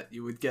of that,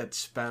 you would get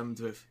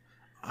spammed with,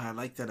 I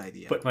like that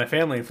idea. But my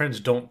family and friends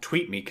don't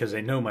tweet me because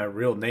they know my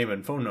real name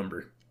and phone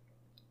number.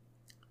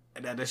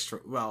 And that is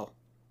true. Well,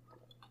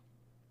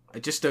 I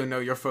just don't know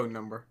your phone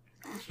number.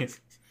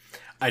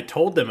 I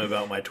told them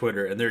about my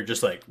Twitter, and they're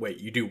just like,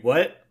 wait, you do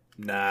what?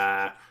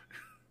 Nah.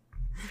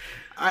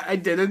 I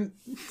didn't.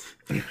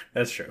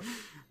 That's true.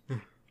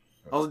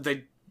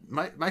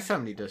 My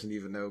family doesn't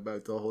even know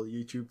about the whole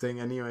YouTube thing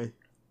anyway.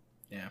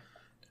 Yeah.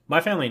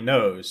 My family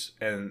knows,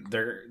 and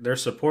they're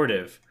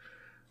supportive.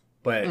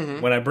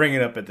 But when I bring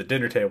it up at the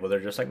dinner table,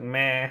 they're just like,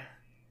 meh.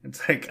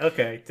 It's like,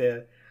 okay,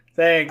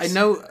 thanks.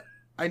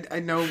 I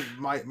know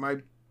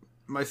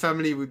my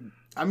family would...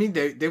 I mean,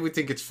 they would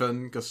think it's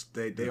fun, because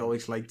they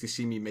always like to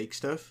see me make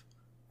stuff.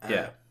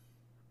 Yeah.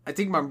 I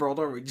think my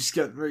brother would just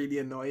get really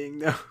annoying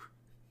now.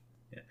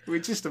 Yeah.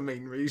 Which is the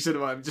main reason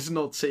why I'm just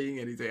not saying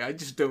anything. I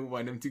just don't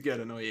want him to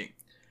get annoying.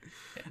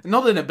 Yeah.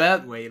 Not in a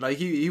bad way. Like,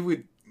 he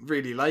would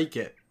really like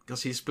it.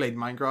 because he's played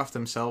Minecraft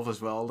himself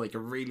as well, like a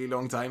really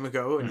long time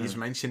ago, and he's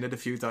mentioned it a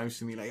few times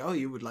to me, like, oh,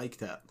 you would like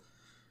that.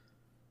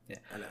 Yeah.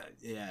 And,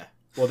 yeah.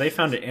 Well, they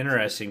found it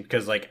interesting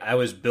because, like, I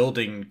was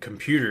building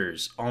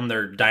computers on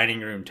their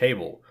dining room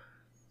table.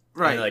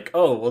 Right. Like,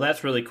 oh, well,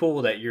 that's really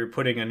cool that you're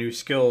putting a new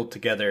skill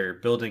together,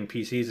 building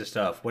PCs and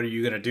stuff. What are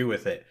you going to do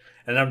with it?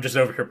 And I'm just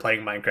over here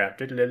playing Minecraft.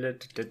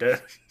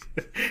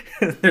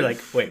 They're like,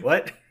 wait,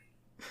 what?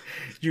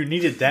 You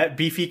needed that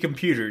beefy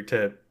computer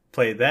to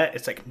play that?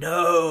 It's like,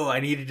 no, I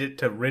needed it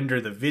to render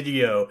the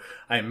video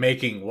I'm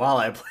making while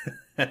I play.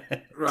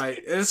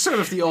 Right. It's sort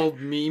of the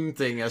old meme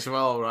thing as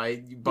well,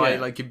 right? You buy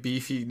like the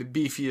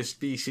beefiest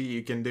PC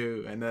you can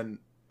do, and then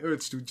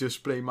it's to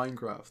just play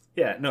Minecraft.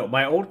 Yeah, no,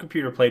 my old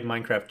computer played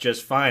Minecraft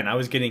just fine. I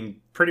was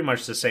getting pretty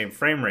much the same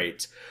frame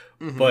rates.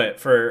 But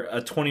for a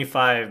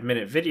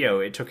 25-minute video,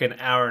 it took an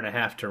hour and a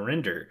half to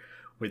render.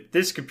 With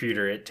this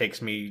computer, it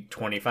takes me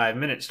 25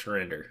 minutes to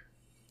render.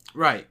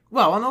 Right.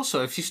 Well, and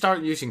also, if you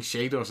start using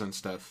shaders and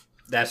stuff,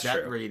 that true.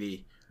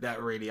 That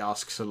really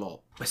asks a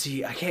lot. But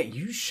see, I can't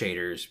use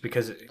shaders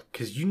because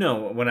you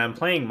know, when I'm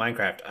playing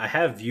Minecraft, I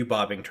have view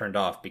bobbing turned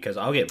off because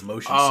I'll get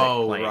motion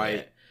sick playing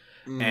it.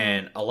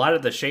 And a lot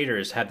of the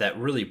shaders have that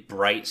really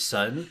bright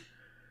sun.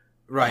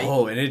 Right.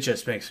 Oh, and it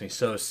just makes me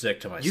so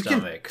sick to my stomach. You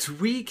can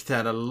tweak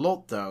that a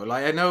lot, though.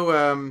 Like, I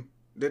know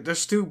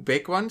there's two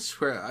big ones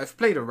where I've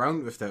played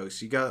around with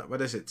those. You got, what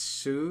is it,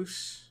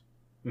 Zeus?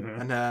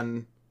 And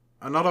then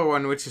another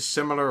one which is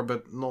similar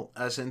but not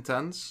as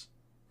intense.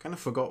 Kind of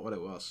forgot what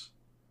it was.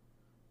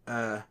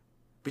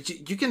 But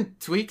you can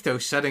tweak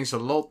those settings a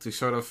lot to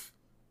sort of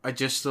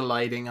adjust the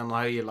lighting and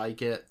how you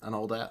like it and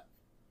all that.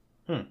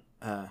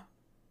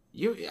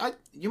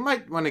 You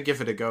might want to give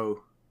it a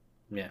go.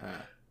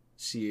 Yeah.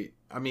 See,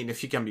 I mean,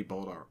 if you can be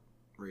bothered,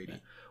 really. Yeah.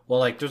 Well,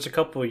 like, there's a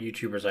couple of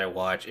YouTubers I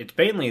watch. It's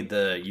mainly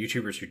the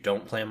YouTubers who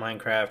don't play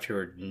Minecraft, who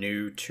are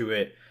new to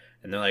it.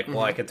 And they're like,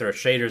 well, I can throw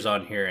shaders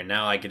on here, and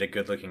now I get a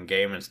good-looking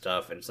game and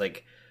stuff. And it's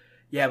like,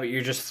 yeah, but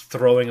you're just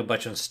throwing a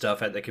bunch of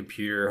stuff at the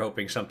computer,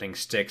 hoping something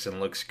sticks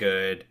and looks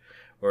good.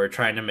 Or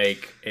trying to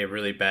make a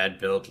really bad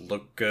build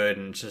look good.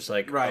 And it's just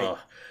like, oh.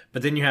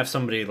 But then you have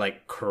somebody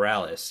like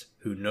Corrales,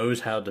 who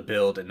knows how to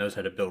build and knows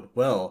how to build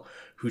well,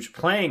 who's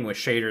playing with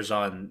shaders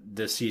on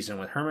this season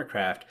with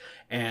Hermitcraft,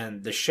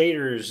 and the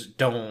shaders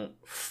don't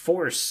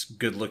force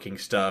good-looking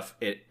stuff,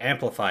 it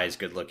amplifies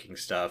good-looking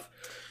stuff,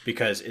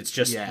 because it's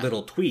just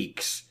little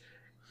tweaks,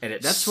 and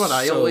that's what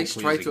I always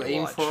try to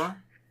aim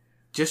for,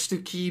 just to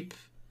keep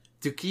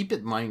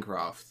it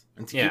Minecraft,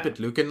 and to keep it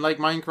looking like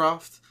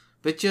Minecraft,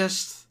 but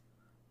just,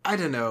 I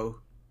don't know,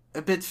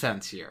 a bit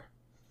fancier.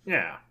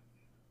 Yeah.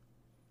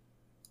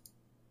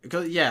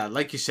 Because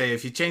like you say,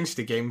 if you change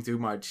the game too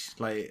much,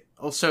 like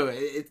also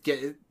it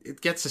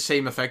gets the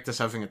same effect as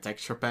having a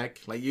texture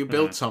pack. Like you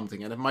build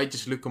something and it might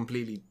just look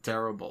completely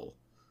terrible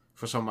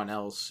for someone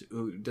else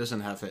who doesn't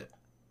have it.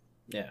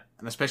 Yeah,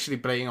 and especially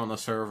playing on a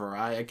server,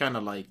 I kind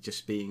of like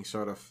just being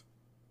sort of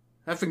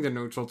having the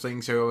neutral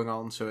things going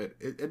on, so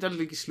it at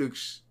least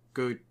looks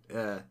good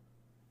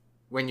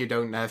when you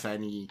don't have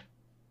any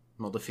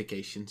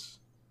modifications.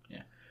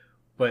 Yeah,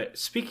 but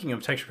speaking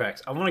of texture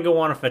packs, I want to go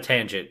on off a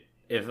tangent.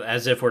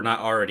 As if we're not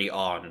already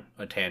on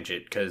a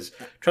tangent, because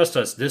trust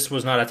us, this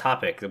was not a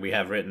topic that we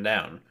have written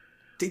down.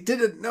 They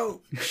didn't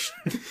know.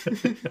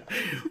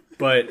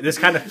 But this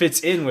kind of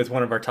fits in with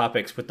one of our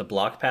topics with the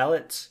block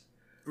palettes.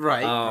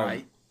 Right,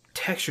 right.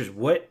 Textures.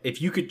 What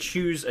if you could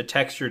choose a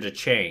texture to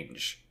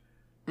change?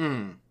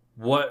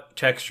 What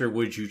texture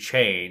would you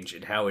change,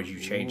 and how would you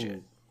change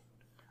it?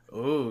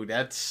 Oh,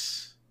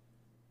 that's...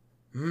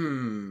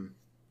 There's...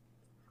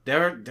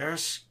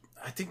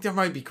 I think there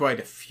might be quite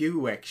a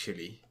few,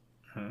 actually.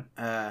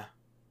 I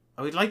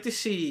would like to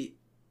see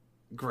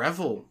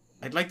gravel.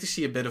 I'd like to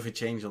see a bit of a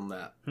change on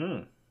that.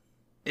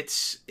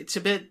 It's a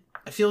bit...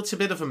 I feel it's a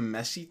bit of a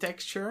messy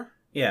texture.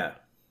 Yeah.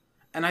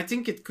 And I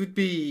think it could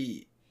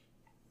be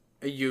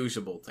a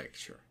usable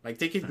texture. Like,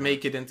 they could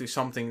make it into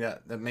something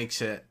that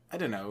makes it... I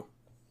don't know.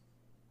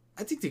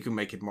 I think they could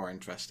make it more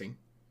interesting.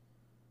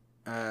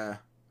 I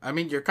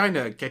mean, you're kind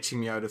of catching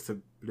me out of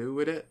the blue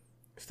with it,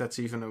 if that's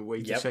even a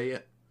way to say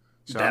it.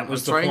 So that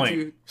was the point.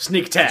 To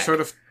sneak attack.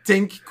 Sort of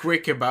think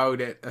quick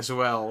about it as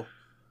well.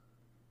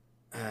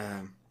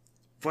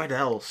 What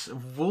else?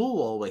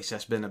 Wool always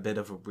has been a bit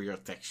of a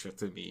weird texture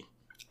to me.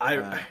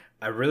 I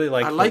really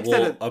like the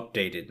wool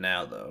updated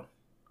now, though.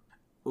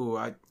 Ooh,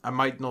 I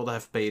might not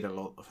have paid a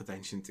lot of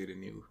attention to the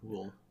new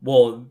wool.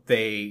 Well,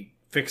 they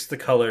fixed the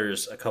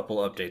colors a couple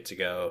updates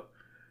ago,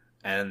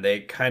 and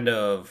they kind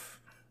of,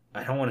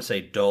 I don't want to say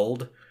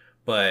dulled,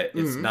 but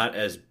it's not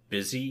as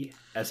busy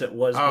as it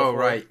was before. Oh,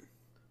 right.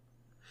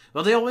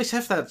 Well, they always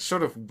have that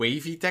sort of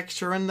wavy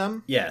texture in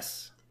them.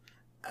 Yes.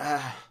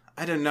 I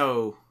don't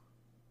know.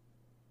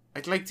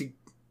 I'd like to...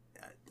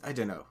 I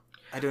don't know.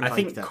 I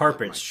think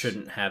carpets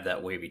shouldn't have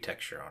that wavy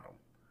texture on them.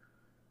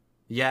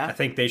 Yeah? I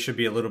think they should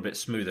be a little bit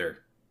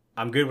smoother.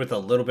 I'm good with a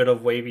little bit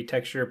of wavy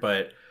texture,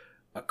 but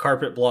a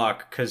carpet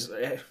block... Because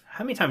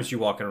how many times do you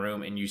walk in a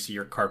room and you see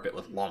your carpet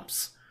with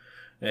lumps?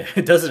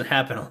 It doesn't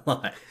happen a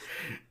lot.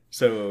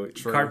 So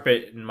True.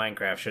 carpet in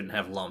Minecraft shouldn't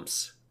have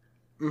lumps.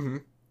 Mm-hmm.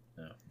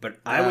 No. But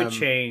I would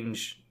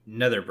change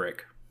nether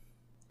brick.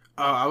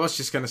 Oh, I was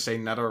just gonna say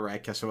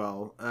netherrack as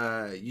well.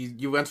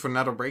 You went for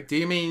nether brick. Do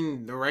you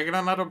mean the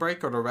regular nether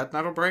brick or the red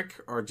nether brick,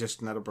 or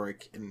just nether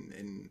brick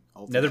in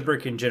Ultimate? Nether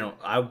brick in general.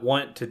 I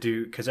want to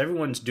do, because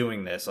everyone's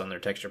doing this on their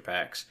texture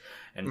packs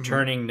and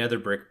turning nether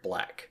brick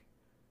black.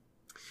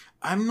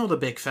 I'm not a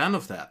big fan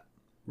of that.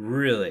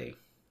 Really?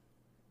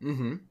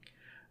 Mm-hmm.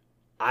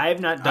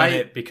 I've not done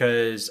it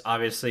because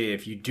obviously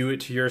if you do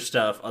it to your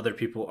stuff, other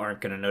people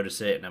aren't going to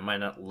notice it and it might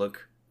not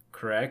look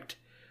correct.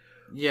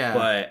 Yeah.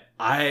 But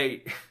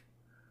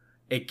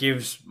it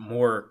gives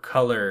more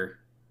color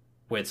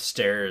with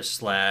stairs,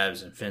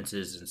 slabs, and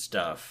fences and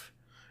stuff.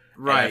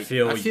 Right.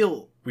 And I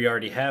feel we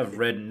already have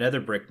red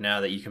nether brick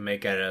now that you can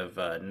make out of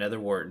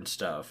netherwort and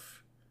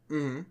stuff.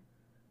 Mm-hmm.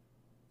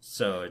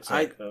 So it's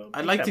like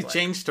I'd like to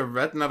change the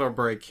red nether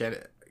brick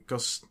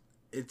because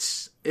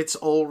it's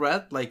all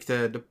red. Like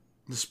the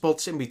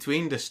spots in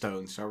between the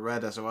stones are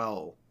red as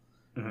well,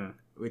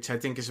 which I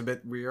think is a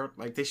bit weird.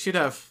 Like they should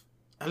have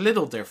a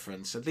little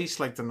difference, at least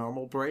like the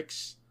normal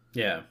bricks.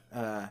 Yeah.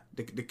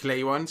 The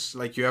clay ones,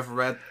 like you have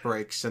red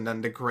bricks and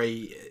then the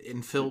grey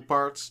infill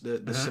parts,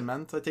 the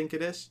cement, I think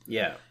it is.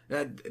 Yeah.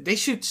 They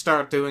should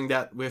start doing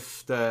that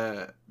with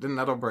the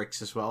nether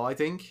bricks as well, I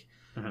think.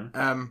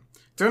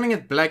 Turning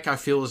it black, I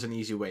feel, is an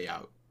easy way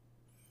out.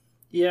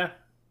 Yeah.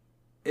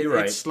 You're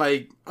right. It's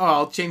like, oh,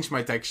 I'll change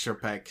my texture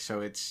pack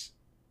so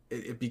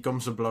it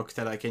becomes a block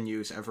that I can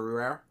use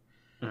everywhere.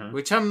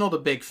 Which I'm not a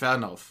big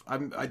fan of.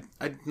 I'm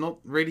not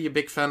really a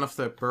big fan of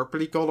the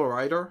purpley color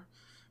either.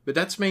 But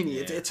that's mainly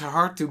it's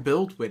hard to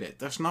build with it.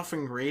 There's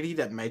nothing really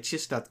that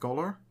matches that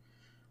color.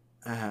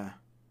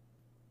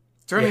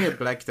 Turning it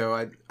black though,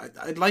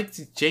 I'd like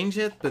to change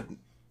it, but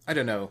I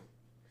don't know.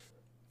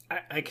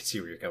 I can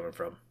see where you're coming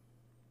from.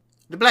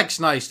 The black's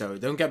nice though.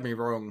 Don't get me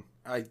wrong.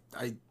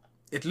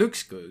 It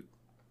looks good.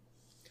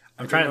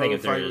 I'm trying to think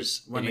if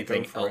there's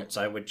anything else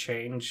I would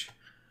change.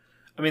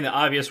 I mean, the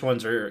obvious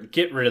ones are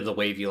get rid of the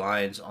wavy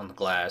lines on the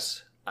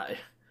glass.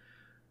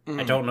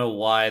 I don't know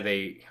why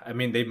they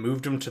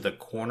moved them to the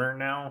corner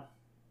now.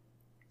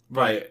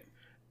 Right.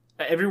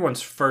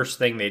 Everyone's first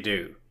thing they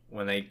do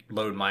when they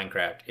load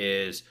Minecraft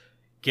is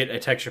get a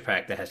texture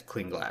pack that has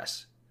clean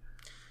glass.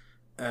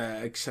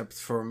 Except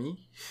for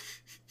me.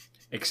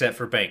 Except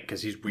for Bank,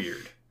 because he's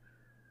weird.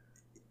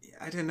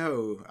 I don't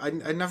know. I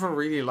never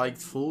really liked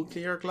full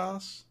clear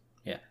glass.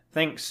 Yeah.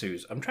 Thanks,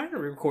 Suze. I'm trying to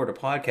record a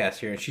podcast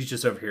here, and she's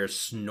just over here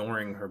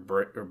snoring her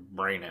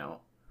brain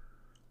out.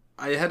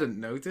 I hadn't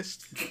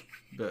noticed,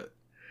 but...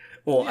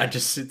 Well, I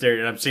just sit there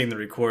and I'm seeing the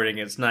recording.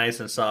 It's nice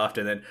and soft,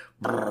 and then...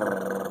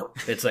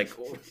 It's like,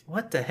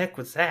 what the heck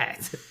was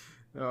that?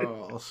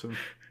 Oh, awesome.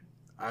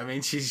 I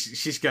mean,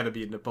 she's got to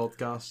be in the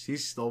podcast.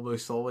 She's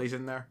almost always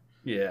in there.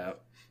 Yeah.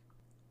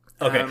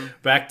 Okay,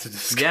 back to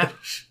discussion.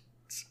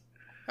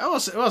 Yeah.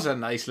 It was a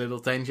nice little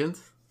tangent.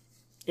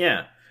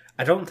 Yeah.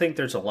 I don't think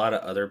there's a lot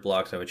of other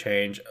blocks I would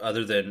change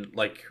other than,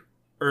 like,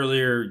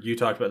 earlier you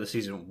talked about the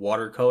season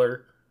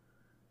watercolor.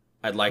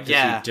 I'd like to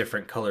see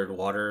different colored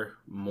water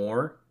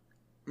more.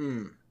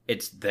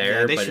 It's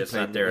there, but it's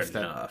not there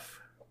enough.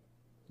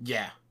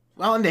 Yeah.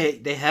 Well, and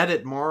they had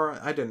it more,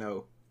 I don't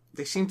know.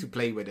 They seem to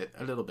play with it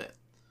a little bit.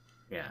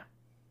 Yeah.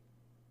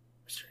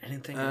 Is there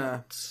anything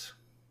else?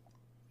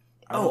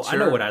 I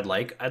know what I'd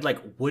like. I'd like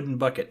wooden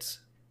buckets.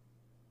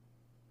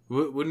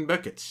 Wooden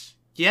buckets.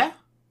 Yeah?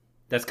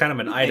 That's kind of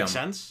an item. Makes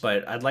sense.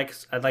 But I'd like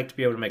to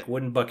be able to make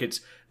wooden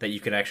buckets that you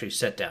can actually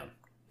set down.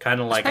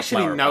 Kind of like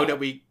especially a flower now pot. that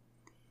we...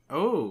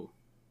 Oh.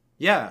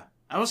 Yeah.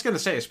 I was going to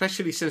say,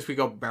 especially since we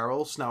got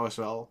barrels now as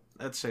well.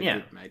 That's a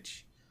good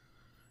match.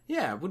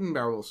 Yeah, wooden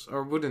barrels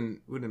or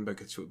wooden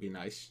buckets would be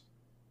nice.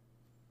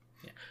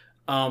 Yeah.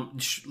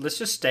 Let's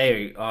just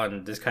stay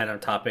on this kind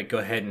of topic. Go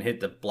ahead and hit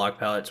the block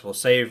palettes. We'll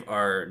save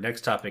our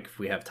next topic if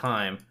we have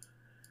time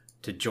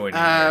to join in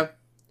here.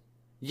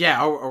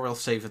 Yeah, or we'll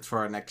save it for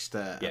our next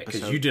episode. Yeah,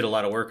 because you did a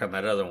lot of work on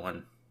that other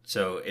one.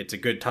 So it's a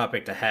good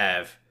topic to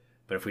have.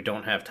 But if we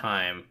don't have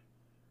time,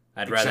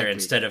 I'd rather,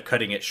 instead of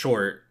cutting it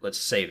short, let's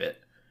save it.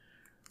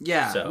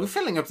 Yeah, we're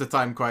filling up the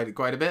time quite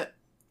a bit.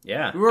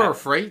 Yeah. We were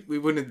afraid we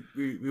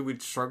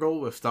would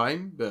struggle with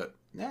time, but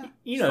yeah.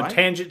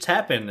 Tangents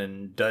happen,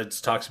 and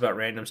Duds talks about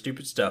random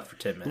stupid stuff for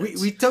 10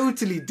 minutes. We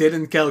totally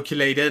didn't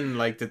calculate in,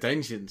 like, the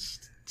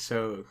tangents.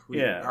 So,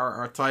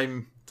 our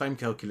time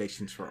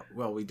calculations were...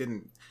 Well, we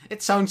didn't...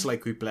 It sounds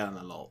like we plan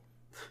a lot.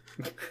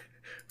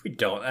 We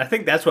don't. I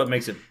think that's what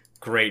makes it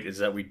great, is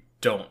that we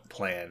don't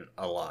plan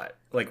a lot.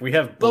 Like, we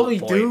have bullet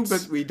points. Well, we do,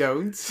 but we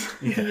don't.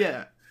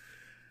 Yeah.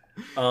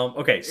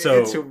 Okay,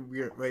 so... It's a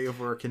weird way of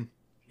working.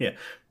 Yeah.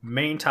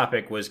 Main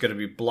topic was going to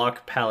be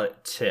block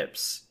palette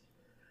tips.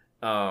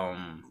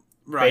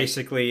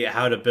 Basically,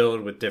 how to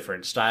build with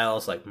different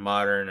styles, like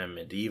modern and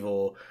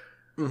medieval,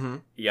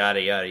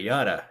 yada, yada,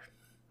 yada.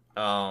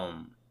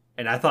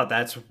 And I thought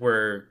that's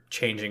where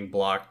changing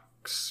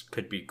blocks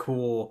could be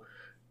cool.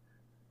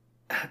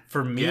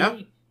 For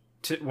me,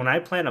 when I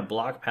plan a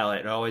block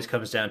palette, it always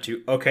comes down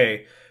to,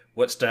 okay,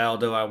 what style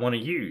do I want to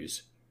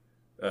use?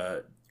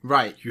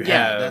 Right. You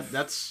yeah, have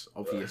that's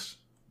obvious.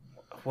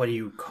 What do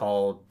you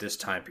call this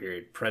time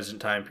period?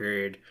 Present time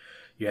period.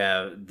 You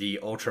have the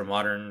ultra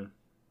modern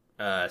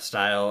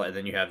style, and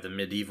then you have the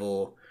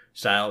medieval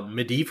style.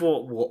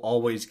 Medieval will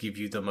always give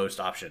you the most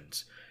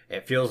options.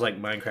 It feels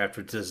like Minecraft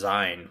was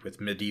designed with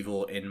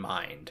medieval in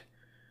mind.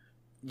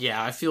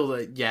 Yeah, I feel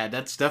that. Yeah,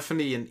 that's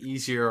definitely an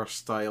easier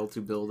style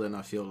to build in.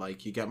 I feel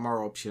like you get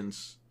more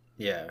options.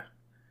 Yeah.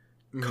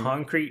 Mhm.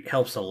 Concrete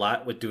helps a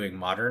lot with doing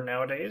modern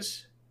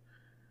nowadays.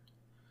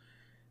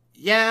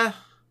 Yeah,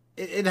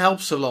 it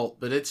helps a lot,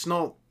 but it's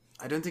not.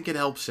 I don't think it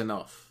helps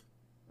enough.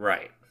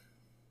 Right.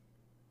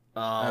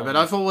 But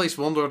I've always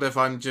wondered if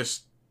I'm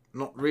just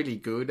not really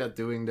good at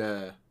doing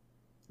the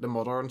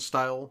modern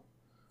style.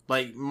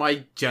 Like,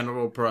 my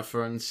general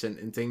preference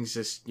in things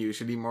is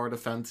usually more the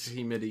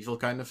fantasy medieval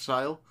kind of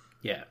style.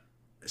 Yeah.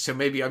 So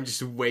maybe I'm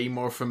just way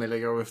more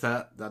familiar with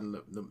that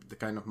than the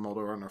kind of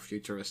modern or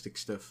futuristic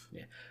stuff.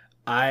 Yeah.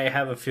 I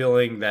have a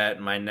feeling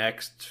that my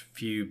next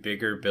few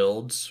bigger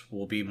builds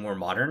will be more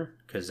modern,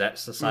 because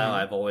that's the style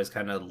I've always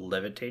kind of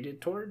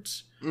levitated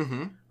towards.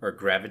 Mm-hmm. Or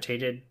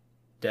gravitated.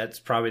 That's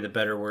probably the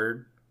better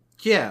word.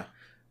 Yeah.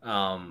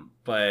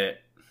 But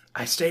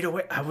I stayed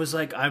away. I was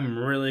like, I'm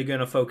really going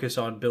to focus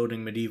on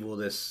building medieval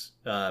this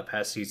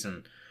past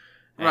season.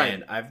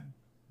 And I've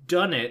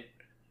done it.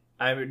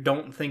 I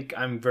don't think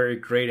I'm very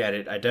great at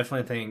it. I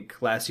definitely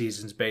think last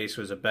season's base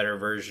was a better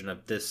version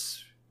of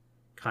this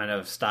kind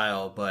of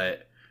style,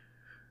 but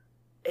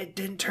it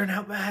didn't turn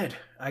out bad.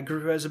 I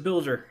grew as a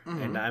builder,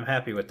 and I'm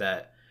happy with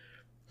that.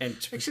 And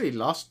actually,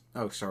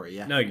 oh, sorry,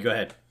 yeah. No, you go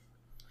ahead.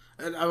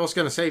 I was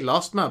going to say,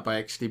 last map I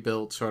actually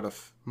built sort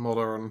of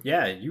modern.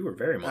 Yeah, you were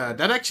very modern.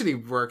 That actually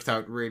worked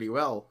out really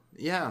well.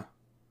 Yeah.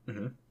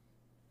 Mm-hmm.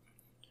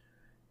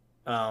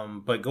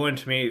 But going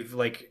to me,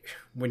 like,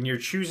 when you're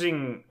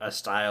choosing a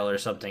style or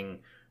something,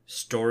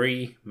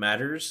 story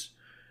matters.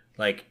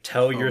 Like,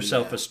 tell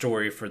yourself a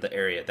story for the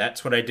area.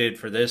 That's what I did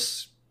for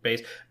this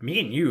base. Me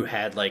and you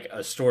had, like,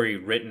 a story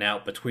written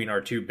out between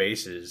our two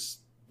bases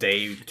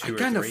day 2 or 3. I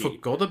kind of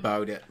forgot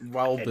about it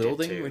while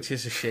building, which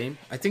is a shame.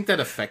 I think that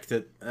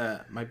affected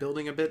my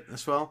building a bit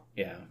as well.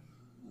 Yeah.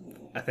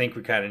 I think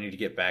we kind of need to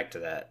get back to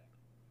that.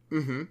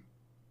 Mm-hmm.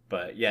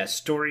 But, yeah,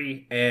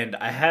 story. And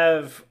I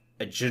have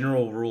a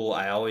general rule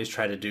I always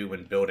try to do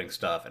when building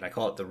stuff, and I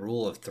call it the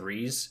rule of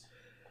threes.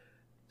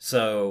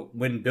 So,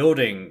 when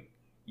building,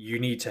 you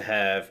need to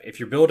have, if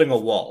you're building a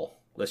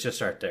wall, let's just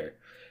start there.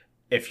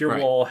 If your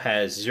wall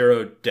has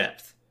 0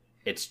 depth,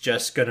 it's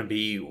just going to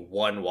be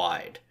 1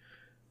 wide.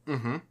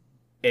 Mm-hmm.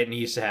 It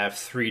needs to have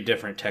 3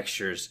 different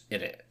textures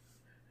in it.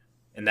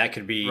 And that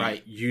could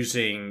be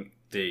using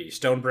the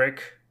stone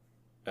brick,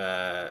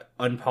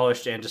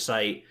 unpolished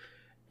andesite,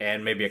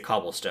 and maybe a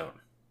cobblestone.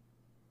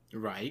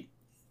 Right.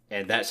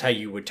 And that's how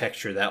you would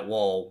texture that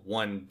wall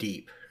 1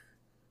 deep.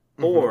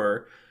 Mm-hmm.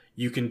 Or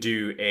you can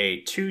do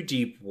a 2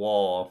 deep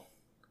wall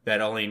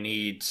that only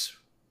needs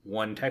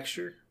 1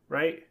 texture,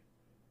 right?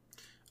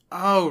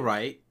 Oh,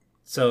 right.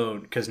 So,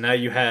 because now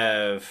you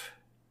have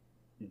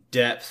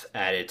depth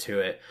added to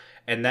it.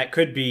 And that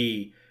could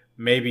be,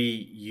 maybe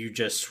you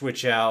just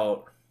switch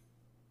out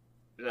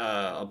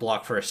a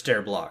block for a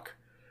stair block.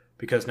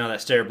 Because now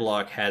that stair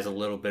block has a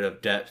little bit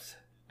of depth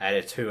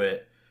added to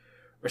it.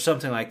 Or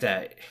something like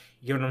that.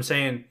 You know what I'm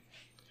saying?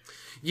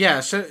 Yeah,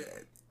 so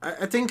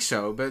I think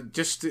so, but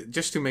just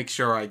to make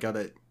sure I got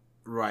it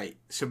right.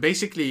 So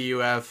basically you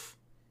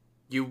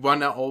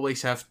want to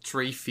always have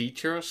 3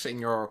 features in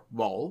your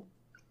wall.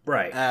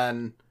 Right.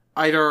 And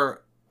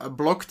either a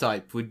block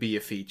type would be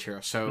a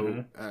feature.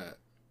 So,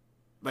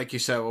 like you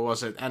said, what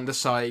was it?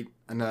 Andesite,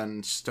 and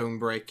then stone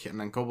brick, and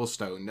then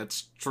cobblestone.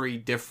 That's 3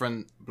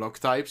 different block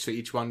types, so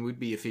each one would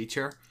be a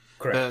feature.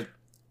 Correct. But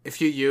if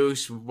you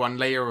use 1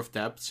 layer of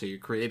depth, so you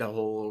create a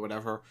hole or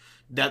whatever,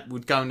 that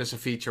would count as a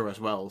feature as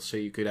well. So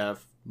you could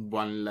have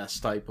 1 less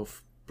type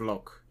of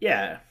block.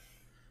 Yeah.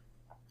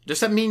 Does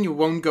that mean you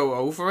won't go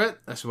over it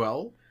as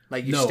well?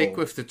 Like you stick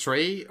with the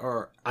 3,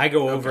 or I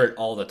go over it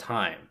all the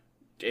time.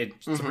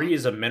 3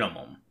 is a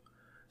minimum.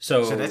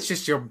 So that's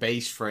just your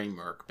base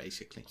framework,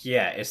 basically.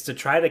 Yeah, it's to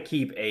try to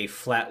keep a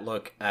flat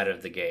look out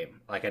of the game.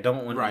 Like, I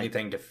don't want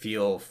anything to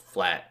feel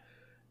flat.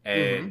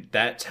 And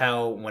that's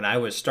how, when I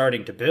was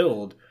starting to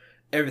build,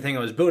 everything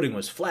I was building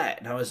was flat.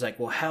 And I was like,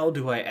 well, how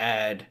do I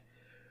add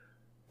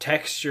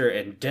texture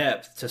and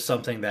depth to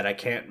something that I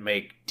can't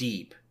make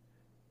deep?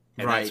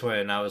 And that's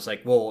when I was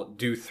like, well,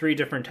 do 3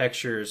 different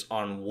textures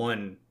on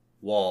 1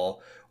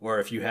 wall. Or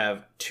if you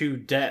have 2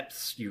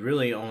 depths, you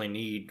really only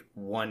need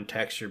 1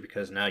 texture,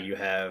 because now you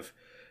have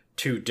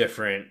 2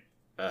 different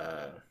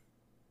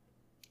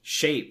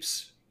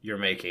shapes you're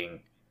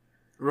making.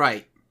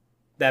 Right.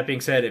 That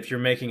being said, if you're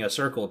making a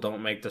circle,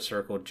 don't make the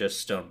circle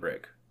just stone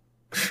brick.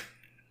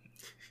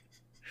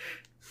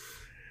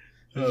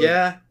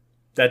 Yeah.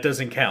 That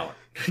doesn't count.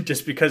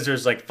 Just because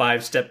there's like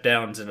 5 step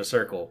downs in a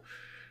circle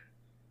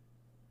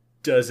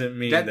doesn't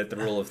mean that the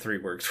rule of 3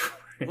 works.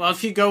 Well,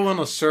 if you go on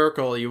a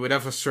circle, you would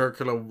have a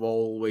circular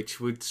wall, which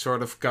would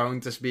sort of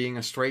count as being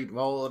a straight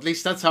wall. At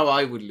least that's how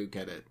I would look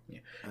at it. Yeah.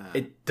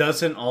 It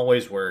doesn't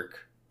always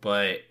work.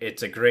 but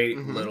it's a great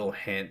little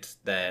hint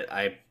that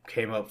I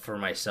came up for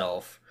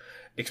myself.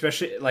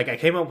 Especially, like, I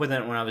came up with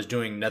it when I was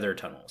doing nether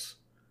tunnels.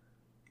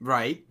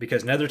 Right.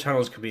 Because nether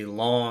tunnels can be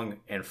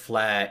long and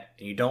flat,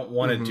 and you don't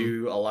want to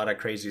do a lot of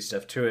crazy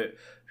stuff to it,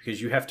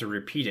 because you have to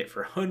repeat it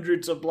for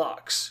hundreds of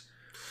blocks.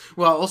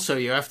 Well, also,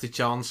 you have to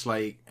chance,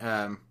 like,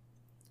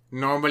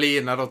 normally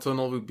another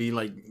tunnel would be,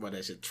 like,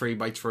 3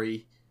 by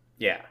 3?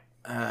 Yeah.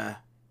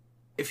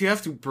 If you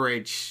have to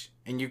bridge,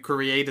 and you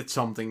created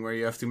something where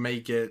you have to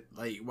make it,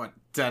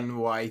 10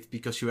 wide,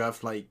 because you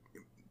have,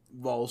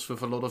 walls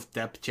with a lot of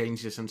depth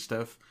changes and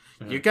stuff,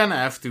 you're gonna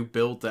have to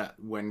build that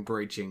when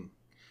bridging.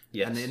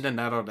 Yes. And in the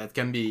nether, that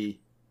can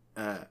be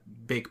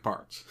big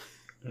parts.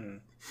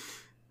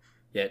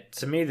 Yeah,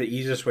 to me, the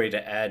easiest way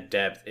to add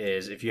depth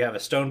is if you have a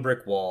stone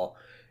brick wall,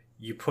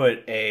 you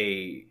put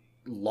a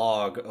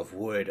log of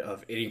wood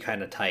of any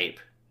kind of type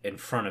in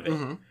front of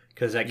it,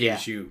 because that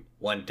gives you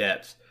one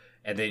depth.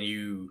 And then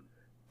you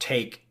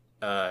take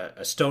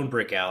a stone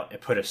brick out and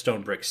put a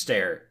stone brick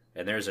stair,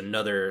 and there's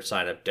another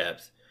sign of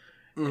depth.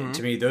 And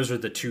to me, those are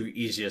the two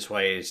easiest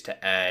ways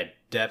to add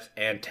depth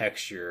and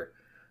texture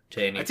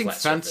to any. I think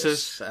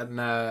fences surface. And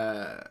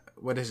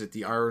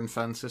the iron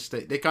fences,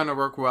 they kind of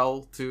work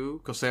well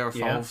too, because they are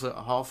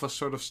half a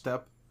sort of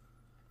step.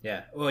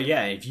 Yeah, well,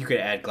 yeah. If you could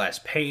add glass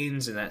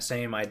panes in that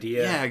same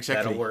idea,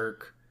 exactly. that'll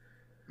work.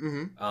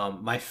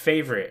 My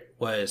favorite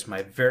was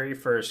my very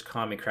first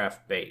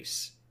Comicraft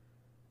base.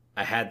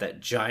 I had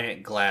that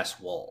giant glass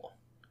wall,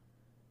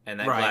 and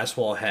that glass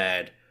wall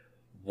had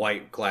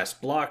white glass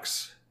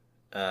blocks,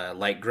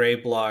 light gray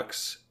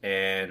blocks,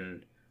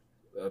 and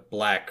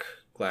black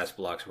glass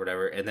blocks or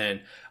whatever. And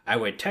then I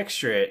would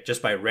texture it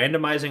just by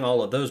randomizing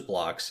all of those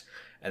blocks,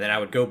 and then I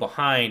would go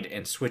behind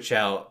and switch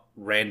out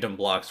random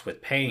blocks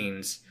with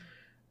panes,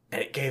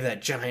 and it gave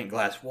that giant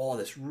glass wall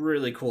this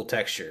really cool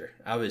texture.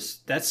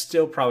 That's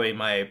still probably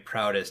my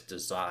proudest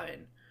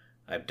design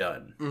I've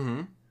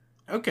done.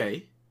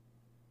 Okay.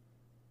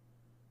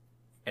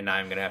 And now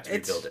I'm gonna have to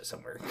rebuild it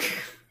somewhere.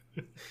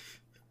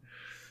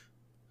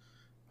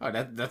 Oh,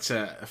 that's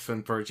a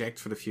fun project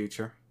for the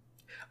future.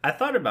 I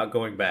thought about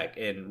going back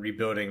and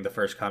rebuilding the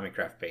first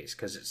Comicraft base,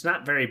 because it's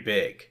not very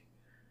big.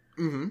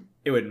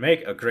 It would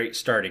make a great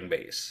starting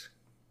base.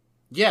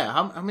 Yeah,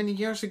 how many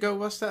years ago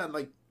was that?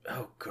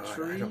 Oh god,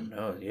 3? I don't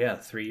know. Yeah,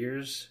 3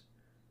 years.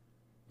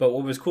 But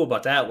what was cool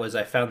about that was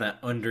I found that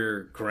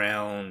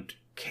underground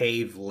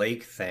cave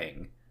lake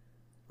thing.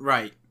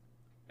 Right.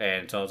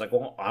 And so I was like,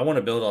 well, I want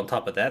to build on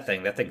top of that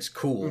thing. That thing's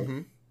cool.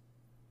 And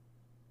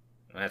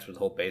that's what the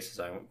whole base is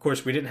on. Of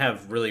course, we didn't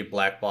have really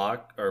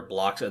blocks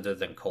other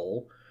than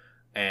coal.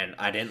 And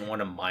I didn't want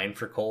to mine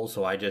for coal,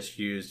 so I just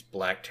used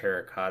black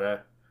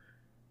terracotta.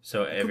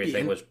 So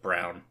everything was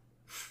brown.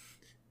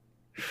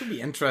 It could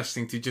be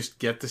interesting to just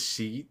get the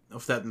seed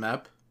of that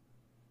map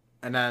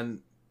and then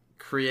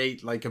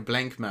create a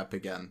blank map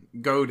again.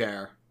 Go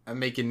there and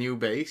make a new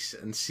base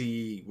and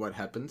see what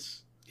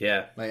happens.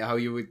 Yeah. How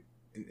you would,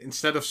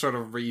 instead of sort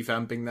of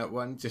revamping that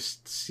one,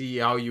 just see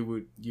how you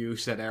would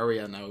use that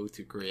area now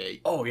to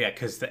create. Oh, yeah,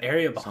 because the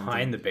area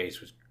behind the base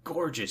was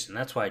gorgeous, and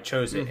that's why I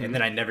chose it. And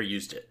then I never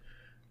used it.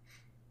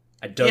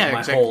 I dug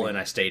my hole and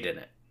I stayed in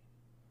it.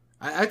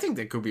 I think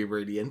that could be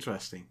really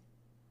interesting.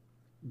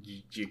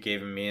 You're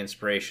giving me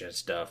inspiration and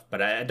stuff,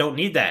 but I don't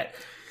need that.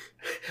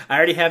 I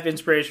already have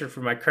inspiration for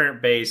my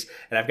current base,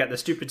 and I've got the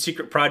stupid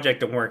secret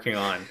project I'm working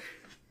on.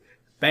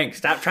 Bank,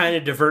 stop trying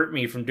to divert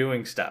me from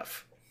doing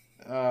stuff.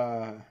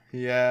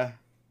 Yeah.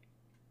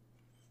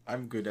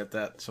 I'm good at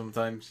that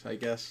sometimes, I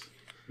guess.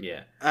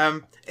 Yeah.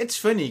 It's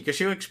funny, because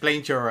you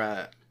explained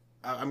your...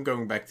 I'm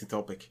going back to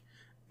topic.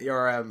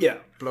 Your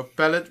block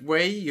palette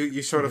way,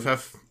 you sort of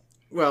have...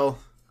 Well,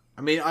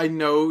 I mean, I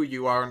know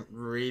you aren't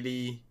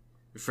really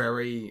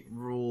very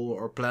rule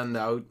or planned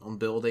out on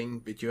building,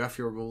 but you have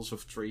your rules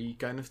of three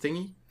kind of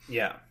thingy.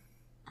 Yeah.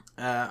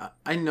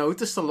 I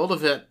noticed a lot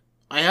of it.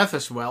 I have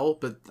as well,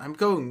 but I'm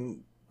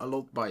going a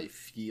lot by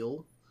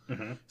feel.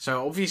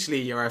 So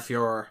obviously you have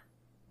your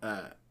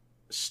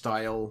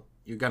style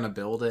you're gonna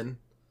build in.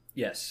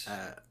 Yes.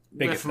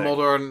 With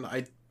modern,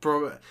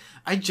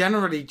 I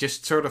generally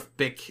just sort of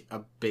pick a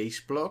base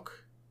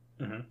block.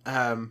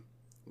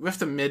 With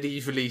the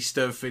medievally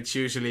stuff, it's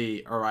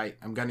usually, alright,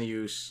 I'm gonna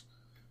use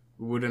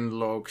wooden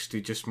logs to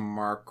just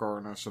mark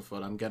corners of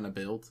what I'm gonna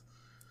build.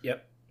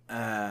 Yep.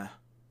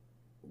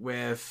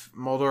 With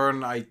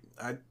modern, I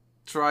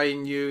try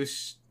and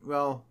use,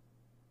 well,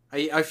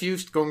 I've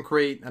used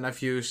concrete and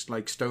I've used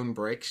stone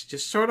bricks,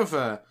 just sort of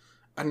a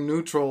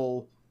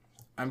neutral,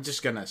 I'm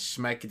just gonna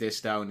smack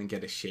this down and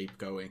get a shape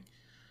going.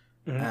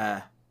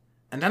 And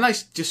then I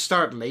just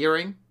start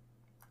layering.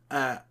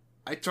 I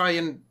try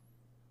and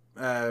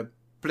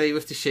play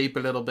with the shape a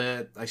little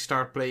bit. I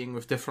start playing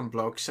with different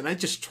blocks and I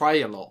just try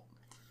a lot.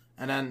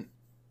 And then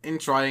in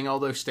trying all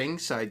those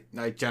things, I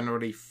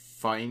generally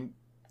find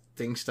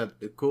things that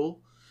are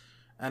cool.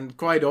 And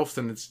quite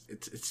often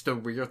it's the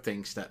weird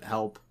things that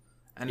help.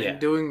 And in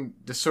doing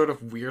the sort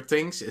of weird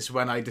things is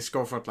when I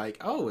discovered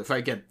if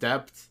I get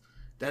depth,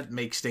 that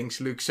makes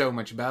things look so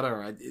much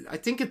better. I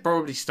think it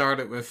probably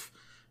started with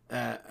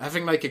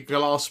having like a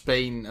glass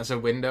pane as a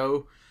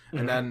window,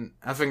 and then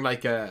having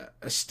like a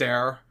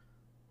stair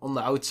on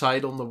the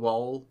outside on the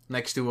wall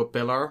next to a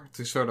pillar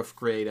to sort of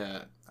create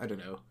I don't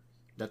know,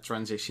 that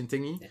transition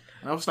thingy. Yeah.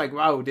 And I was like,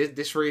 wow,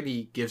 this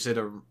really gives it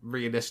a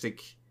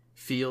realistic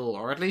feel,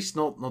 or at least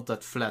not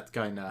that flat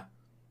kind of,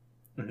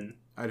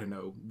 I don't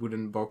know,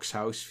 wooden box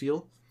house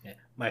feel. Yeah.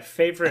 My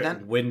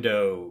favorite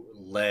window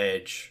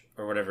ledge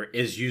or whatever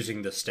is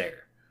using the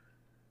stair.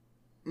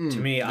 To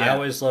me, yeah. I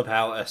always love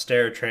how a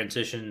stair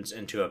transitions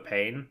into a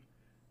pane.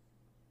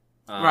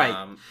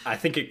 Right. I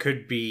think it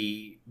could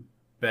be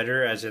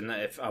better, as in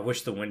if I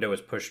wish the window was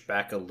pushed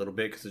back a little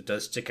bit, because it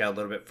does stick out a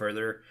little bit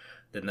further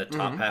than the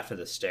top half of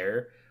the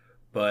stair.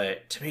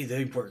 But to me,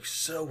 they work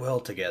so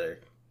well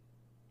together.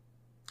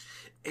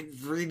 It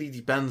really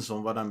depends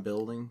on what I'm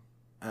building.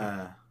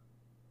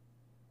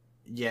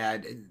 Yeah,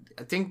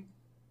 I think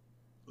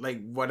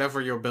like whatever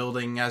you're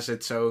building has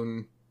its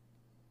own.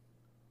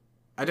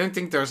 I don't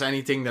think there's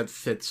anything that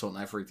fits on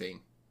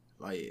everything.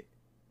 Like,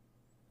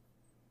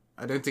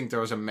 I don't think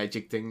there's a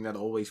magic thing that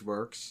always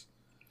works.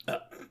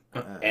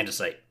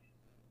 Andesite.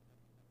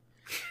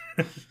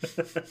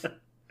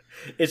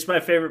 It's my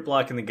favorite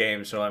block in the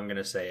game, so I'm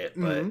gonna say it.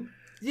 But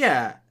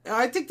yeah,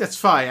 I think that's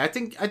fine. I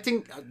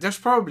think there's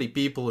probably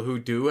people who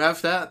do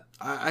have that.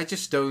 I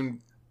just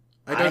don't.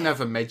 I don't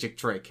have a magic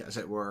trick, as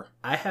it were.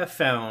 I have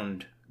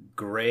found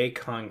gray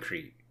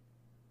concrete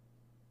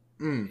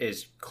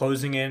is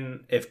closing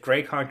in. If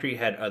gray concrete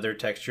had other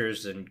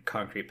textures than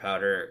concrete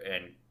powder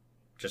and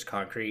just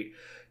concrete,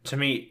 to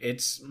me,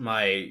 it's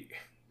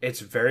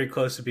very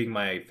close to being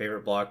my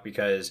favorite block,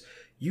 because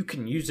you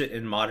can use it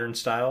in modern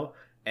style,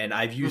 and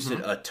I've used it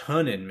a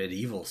ton in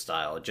medieval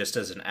style just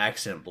as an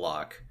accent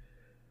block.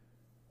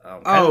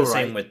 Kind of the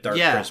same with Dark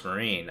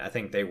Prismarine. I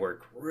think they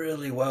work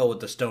really well with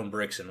the stone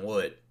bricks and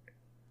wood.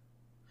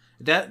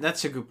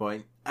 That's a good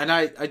point. And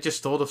I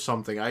just thought of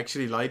something. I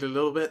actually lied a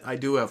little bit. I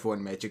do have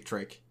one magic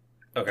trick.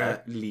 Okay.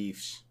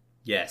 Leaves.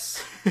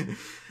 Yes.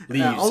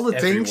 Leaves all the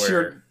everywhere. Things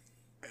you're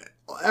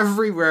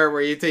everywhere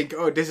where you think,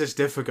 oh, this is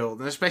difficult.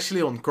 And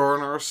especially on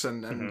corners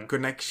and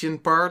connection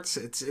parts.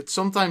 It's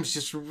sometimes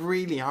just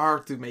really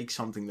hard to make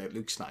something that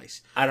looks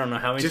nice. I don't know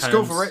how many times... Just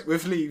go for it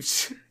with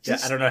leaves. Yeah,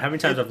 I don't know how many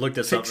times I've looked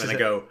at something and I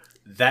go,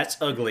 that's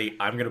ugly.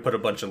 I'm going to put a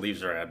bunch of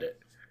leaves around it.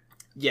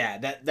 Yeah,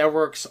 that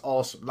works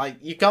awesome. Like,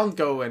 you can't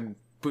go and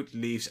put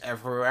leaves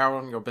everywhere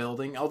on your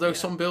building, although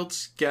some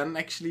builds can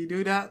actually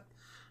do that.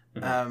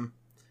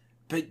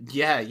 But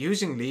yeah,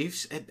 using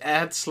leaves, it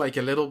adds like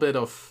a little bit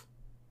of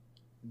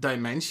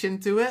dimension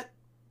to it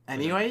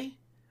anyway.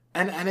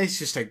 And it's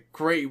just a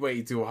great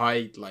way to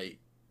hide like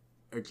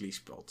ugly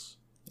spots.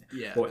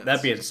 Yeah. Well,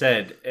 that being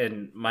said,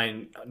 in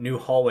my new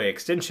hallway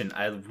extension,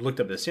 I looked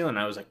up the ceiling and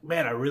I was like,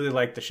 man, I really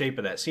like the shape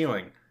of that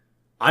ceiling.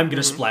 I'm going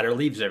to splatter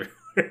leaves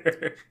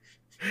everywhere.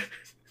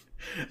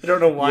 I don't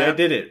know why I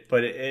did it,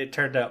 but it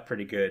turned out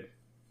pretty good.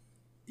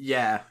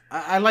 Yeah,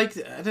 I like.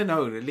 I don't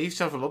know. The leaves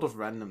have a lot of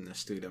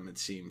randomness to them. It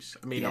seems.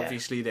 I mean,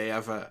 obviously they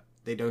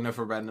don't have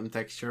a random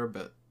texture,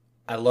 but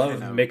I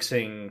love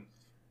mixing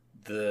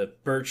the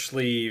birch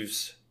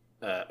leaves,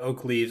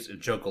 oak leaves, and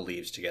jungle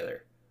leaves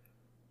together.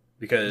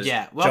 Because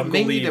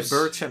mainly leaves... the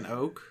birch and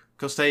oak,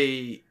 because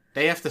they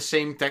have the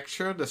same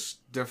texture, this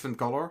different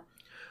color.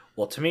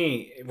 Well, to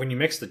me, when you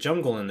mix the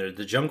jungle in there,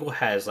 the jungle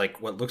has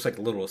like what looks like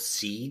little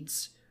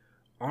seeds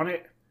on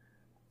it.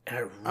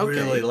 And I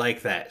really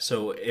like that.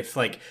 So if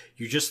like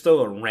you just throw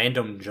a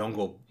random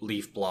jungle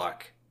leaf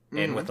block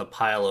in with a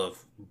pile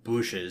of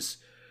bushes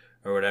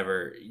or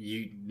whatever,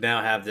 you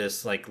now have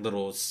this like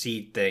little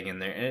seed thing in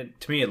there. And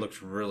to me, it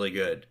looks really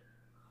good.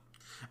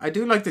 I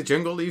do like the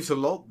jungle leaves a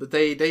lot, but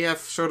they have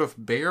sort of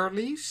bare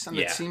leaves. And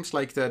it seems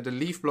like the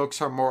leaf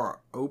blocks are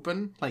more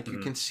open. Like you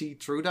can see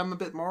through them a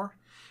bit more.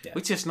 Yeah.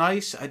 Which is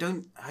nice. I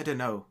don't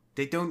know.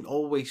 They don't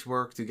always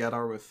work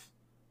together with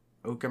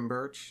oak and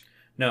birch.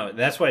 No,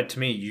 that's why to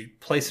me you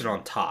place it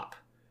on top.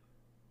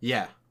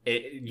 Yeah.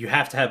 You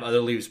have to have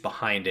other leaves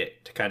behind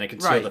it to kind of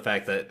conceal the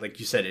fact that, like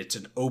you said, it's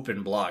an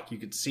open block. You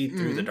could see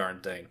through the darn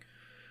thing.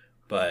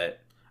 But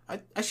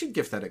I should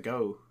give that a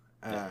go.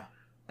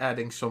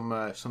 Adding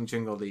some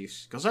jungle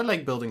leaves, because I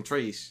like building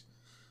trees.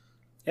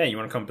 Yeah, you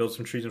want to come build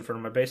some trees in front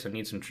of my base? I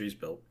need some trees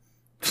built.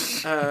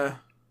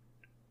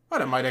 Well,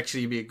 that might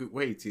actually be a good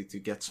way to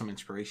get some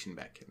inspiration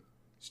back and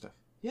stuff.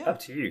 Yeah. Up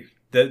to you.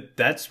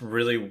 That's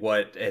really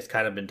what has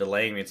kind of been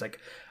delaying me. It's like,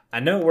 I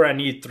know where I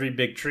need 3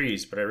 big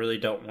trees, but I really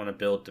don't want to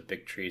build the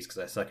big trees because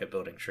I suck at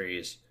building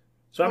trees.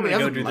 So I'm going to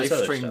go do this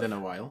other stuff. We haven't live streamed in a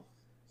while.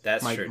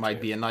 That's true. Might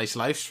be a nice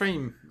live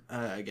stream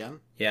again.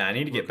 Yeah, I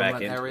need to get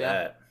back into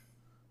that.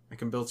 I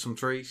can build some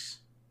trees.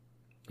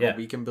 Yeah. Or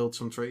we can build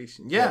some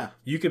trees. Yeah. Well,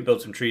 you can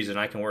build some trees and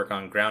I can work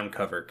on ground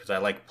cover because I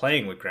like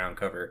playing with ground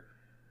cover.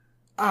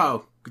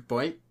 Oh, good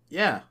point.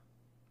 Yeah.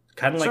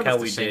 Kind of like how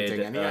we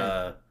did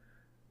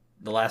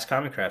the last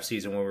Comic Craft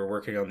season when we were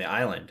working on the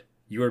island.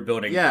 You were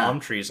building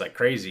palm trees like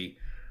crazy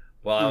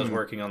while I was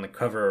working on the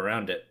cover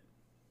around it.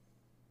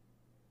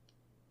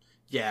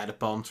 Yeah, the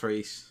palm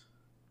trees.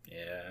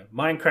 Yeah.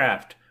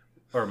 Minecraft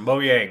or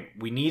Mojang,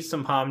 we need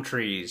some palm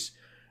trees.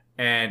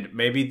 Mm-hmm. and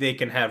maybe they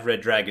can have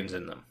red dragons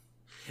in them.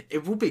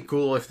 It would be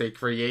cool if they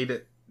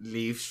created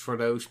leaves for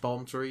those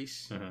palm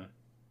trees.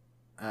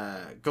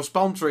 Because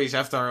palm trees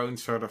have their own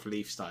sort of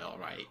leaf style,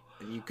 right?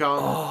 And you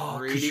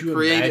can't really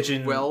create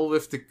it well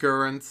with the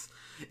current.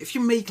 If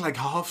you make like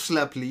half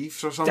slab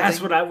leaves or something.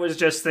 That's what I was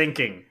just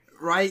thinking.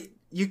 Right?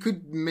 You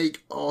could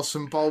make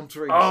awesome palm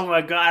trees. Oh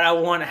my god, I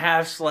want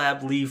half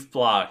slab leaf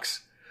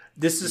blocks.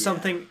 This is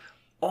something.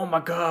 Oh my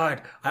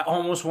god, I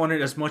almost want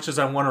it as much as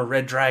I want a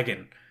red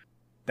dragon.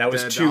 That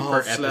was two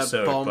per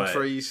episode. Palm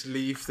trees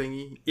leaf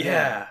thingy.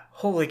 Yeah.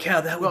 Holy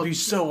cow, that would be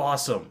so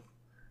awesome.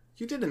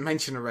 You didn't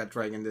mention a red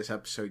dragon this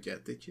episode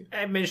yet, did you?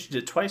 I mentioned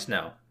it twice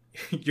now.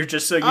 You're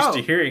just so used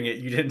to hearing it,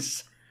 you didn't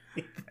say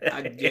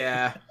that.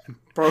 Yeah,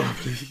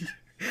 probably.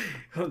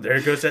 Oh,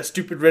 there goes that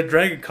stupid red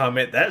dragon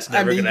comment. That's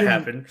never going to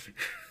happen.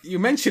 You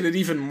mentioned it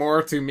even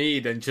more to me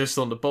than just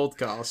on the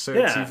podcast, so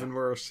it's even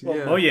worse. Well,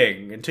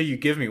 Mojang, until you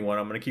give me one,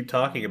 I'm going to keep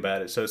talking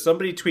about it. So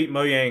somebody tweet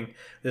Mojang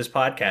this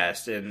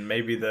podcast, and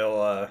maybe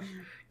they'll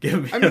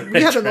give me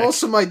we had an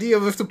awesome idea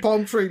with the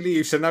palm tree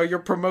leaves, and now you're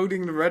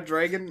promoting the red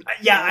dragon?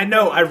 Yeah, I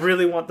know. I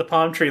really want the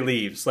palm tree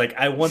leaves. Like,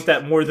 I want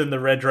that more than the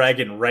red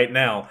dragon right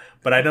now.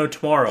 But I know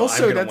tomorrow I'm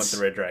going to want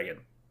the red dragon.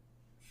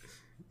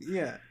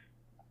 Yeah.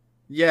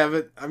 Yeah,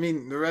 but, I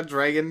mean, the red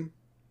dragon...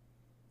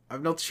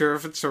 I'm not sure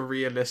if it's a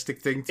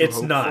realistic thing to hope for.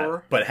 It's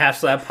not, but half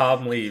slab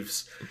palm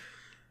leaves,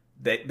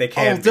 they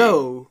can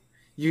Although,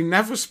 you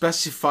never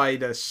specify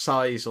the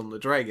size on the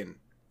dragon.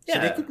 Yeah. So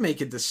they could make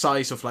it the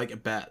size of, like, a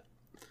bat.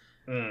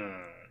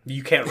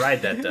 You can't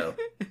ride that, though.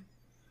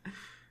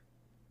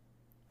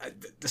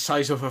 The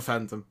size of a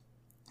phantom.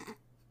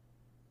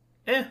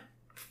 Yeah.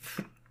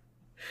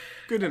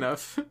 Good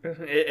enough.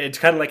 It's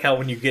kind of like how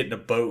when you get in a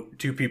boat,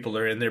 two people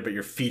are in there, but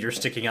your feet are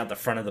sticking out the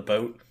front of the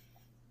boat.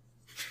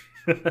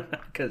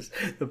 Because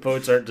the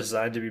boats aren't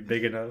designed to be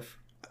big enough.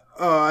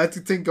 Oh, I had to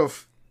think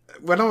of...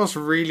 When I was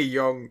really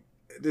young,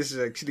 this is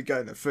actually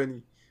kind of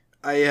funny.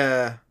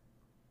 My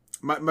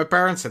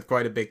parents had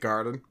quite a big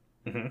garden.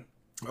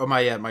 Mm-hmm. Or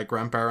my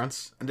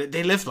grandparents. And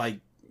they lived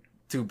like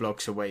 2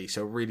 blocks away,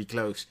 so really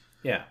close.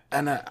 Yeah.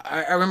 And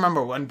I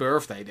remember one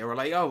birthday, they were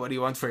like, oh, what do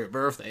you want for your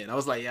birthday? And I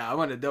was like, yeah, I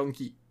want a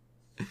donkey.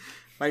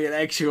 Like an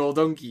actual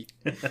donkey.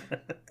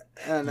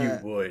 And, you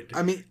would.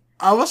 I mean,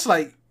 I was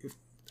like...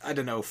 I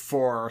don't know,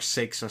 4 or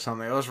 6 or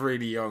something. I was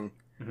really young.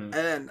 Mm-hmm.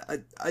 And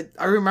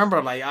I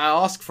remember, like,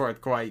 I asked for it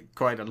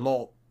quite a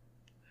lot.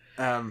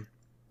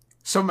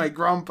 So my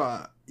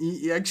grandpa,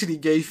 he actually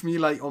gave me,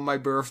 like, on my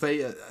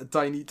birthday, a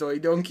tiny toy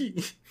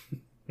donkey.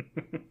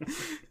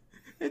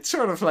 It's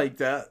sort of like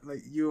that.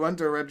 Like, you want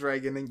a red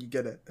dragon and you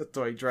get a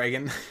toy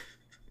dragon.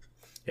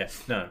 Yeah,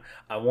 no.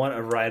 I want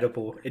a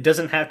rideable... It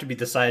doesn't have to be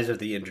the size of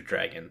the Ender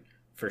Dragon,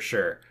 for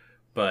sure.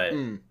 But...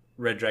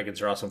 Red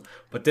dragons are awesome,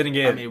 but then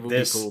again,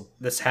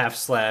 this half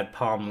slab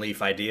palm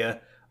leaf idea,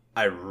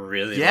 I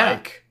really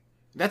like.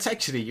 That's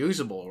actually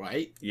usable,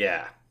 right?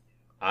 Yeah,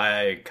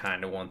 I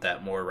kind of want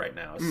that more right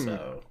now.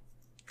 So,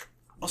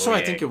 also,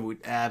 I think it would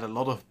add a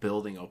lot of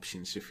building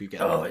options if you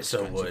get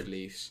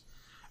leaves.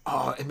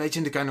 Oh,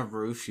 imagine the kind of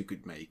roof you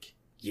could make.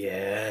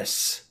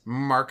 Yes,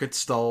 market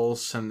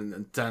stalls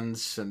and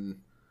tents,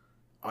 and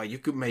you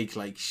could make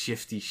like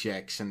shifty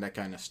shacks and that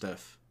kind of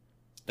stuff.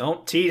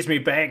 Don't tease me,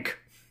 Bank.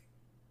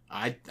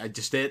 I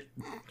just did.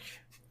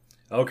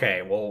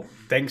 Okay, well,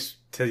 thanks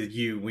to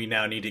you, we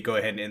now need to go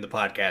ahead and end the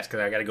podcast because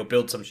I got to go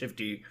build some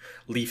shifty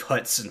leaf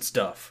huts and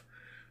stuff.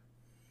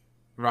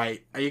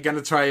 Right. Are you going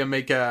to try and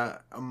make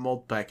a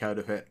mod pack out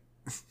of it?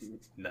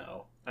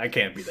 No, I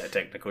can't be that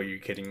technical. Are you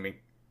kidding me?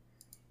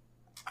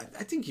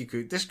 I think you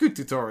could. There's good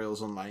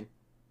tutorials online.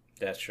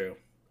 That's true.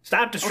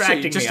 Stop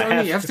distracting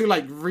me. You have to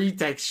like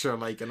retexture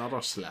like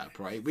another slab,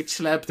 right? Which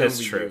slab don't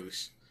we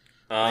use?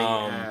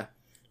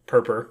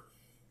 Purple.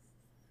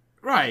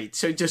 Right,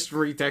 so just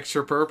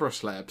retexture purple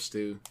slabs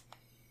to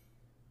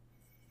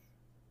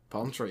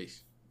palm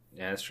trees.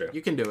 Yeah, that's true.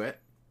 You can do it.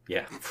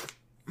 Yeah.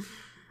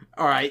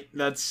 All right,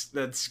 let's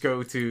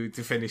go to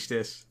finish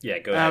this. Yeah,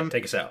 go ahead.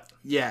 Take us out.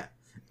 Yeah.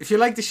 If you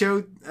like the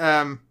show,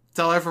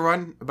 tell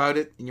everyone about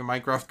it in your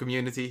Minecraft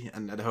community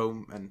and at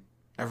home and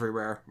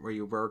everywhere where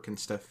you work and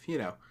stuff. You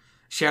know,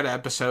 share the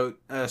episode.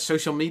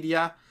 Social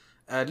media.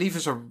 Leave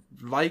us a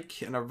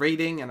like and a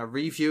rating and a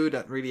review.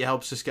 That really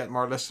helps us get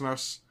more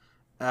listeners.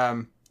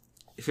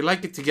 If you'd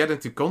like to get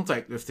into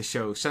contact with the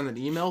show, send an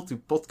email to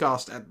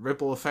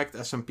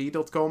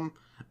podcast@rippleeffectsmp.com.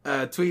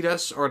 Tweet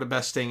us, or the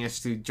best thing is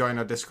to join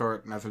our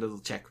Discord and have a little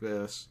chat with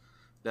us.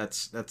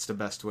 That's the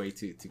best way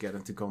to get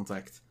into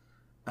contact.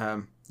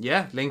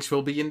 Links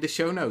will be in the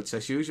show notes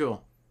as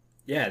usual.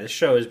 Yeah, this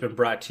show has been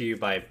brought to you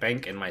by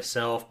Bank and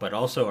myself, but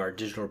also our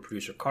digital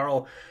producer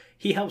Carl.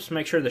 He helps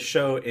make sure the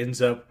show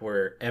ends up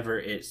wherever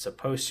it's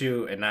supposed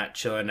to and not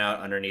chilling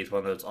out underneath one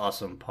of those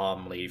awesome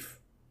palm leaf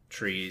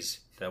trees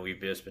that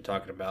we've just been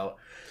talking about.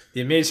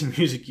 The amazing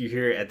music you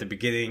hear at the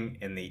beginning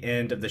and the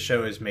end of the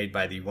show is made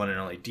by the one and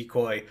only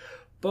Decoy.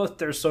 Both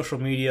their social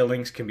media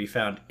links can be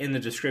found in the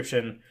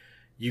description.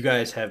 You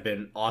guys have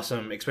been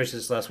awesome, especially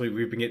this last week.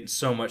 We've been getting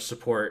so much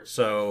support,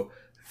 so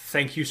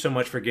thank you so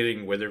much for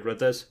getting withered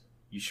with us.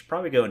 you should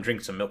probably go and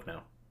drink some milk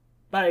now.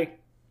 Bye.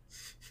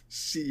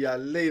 See ya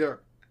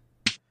later.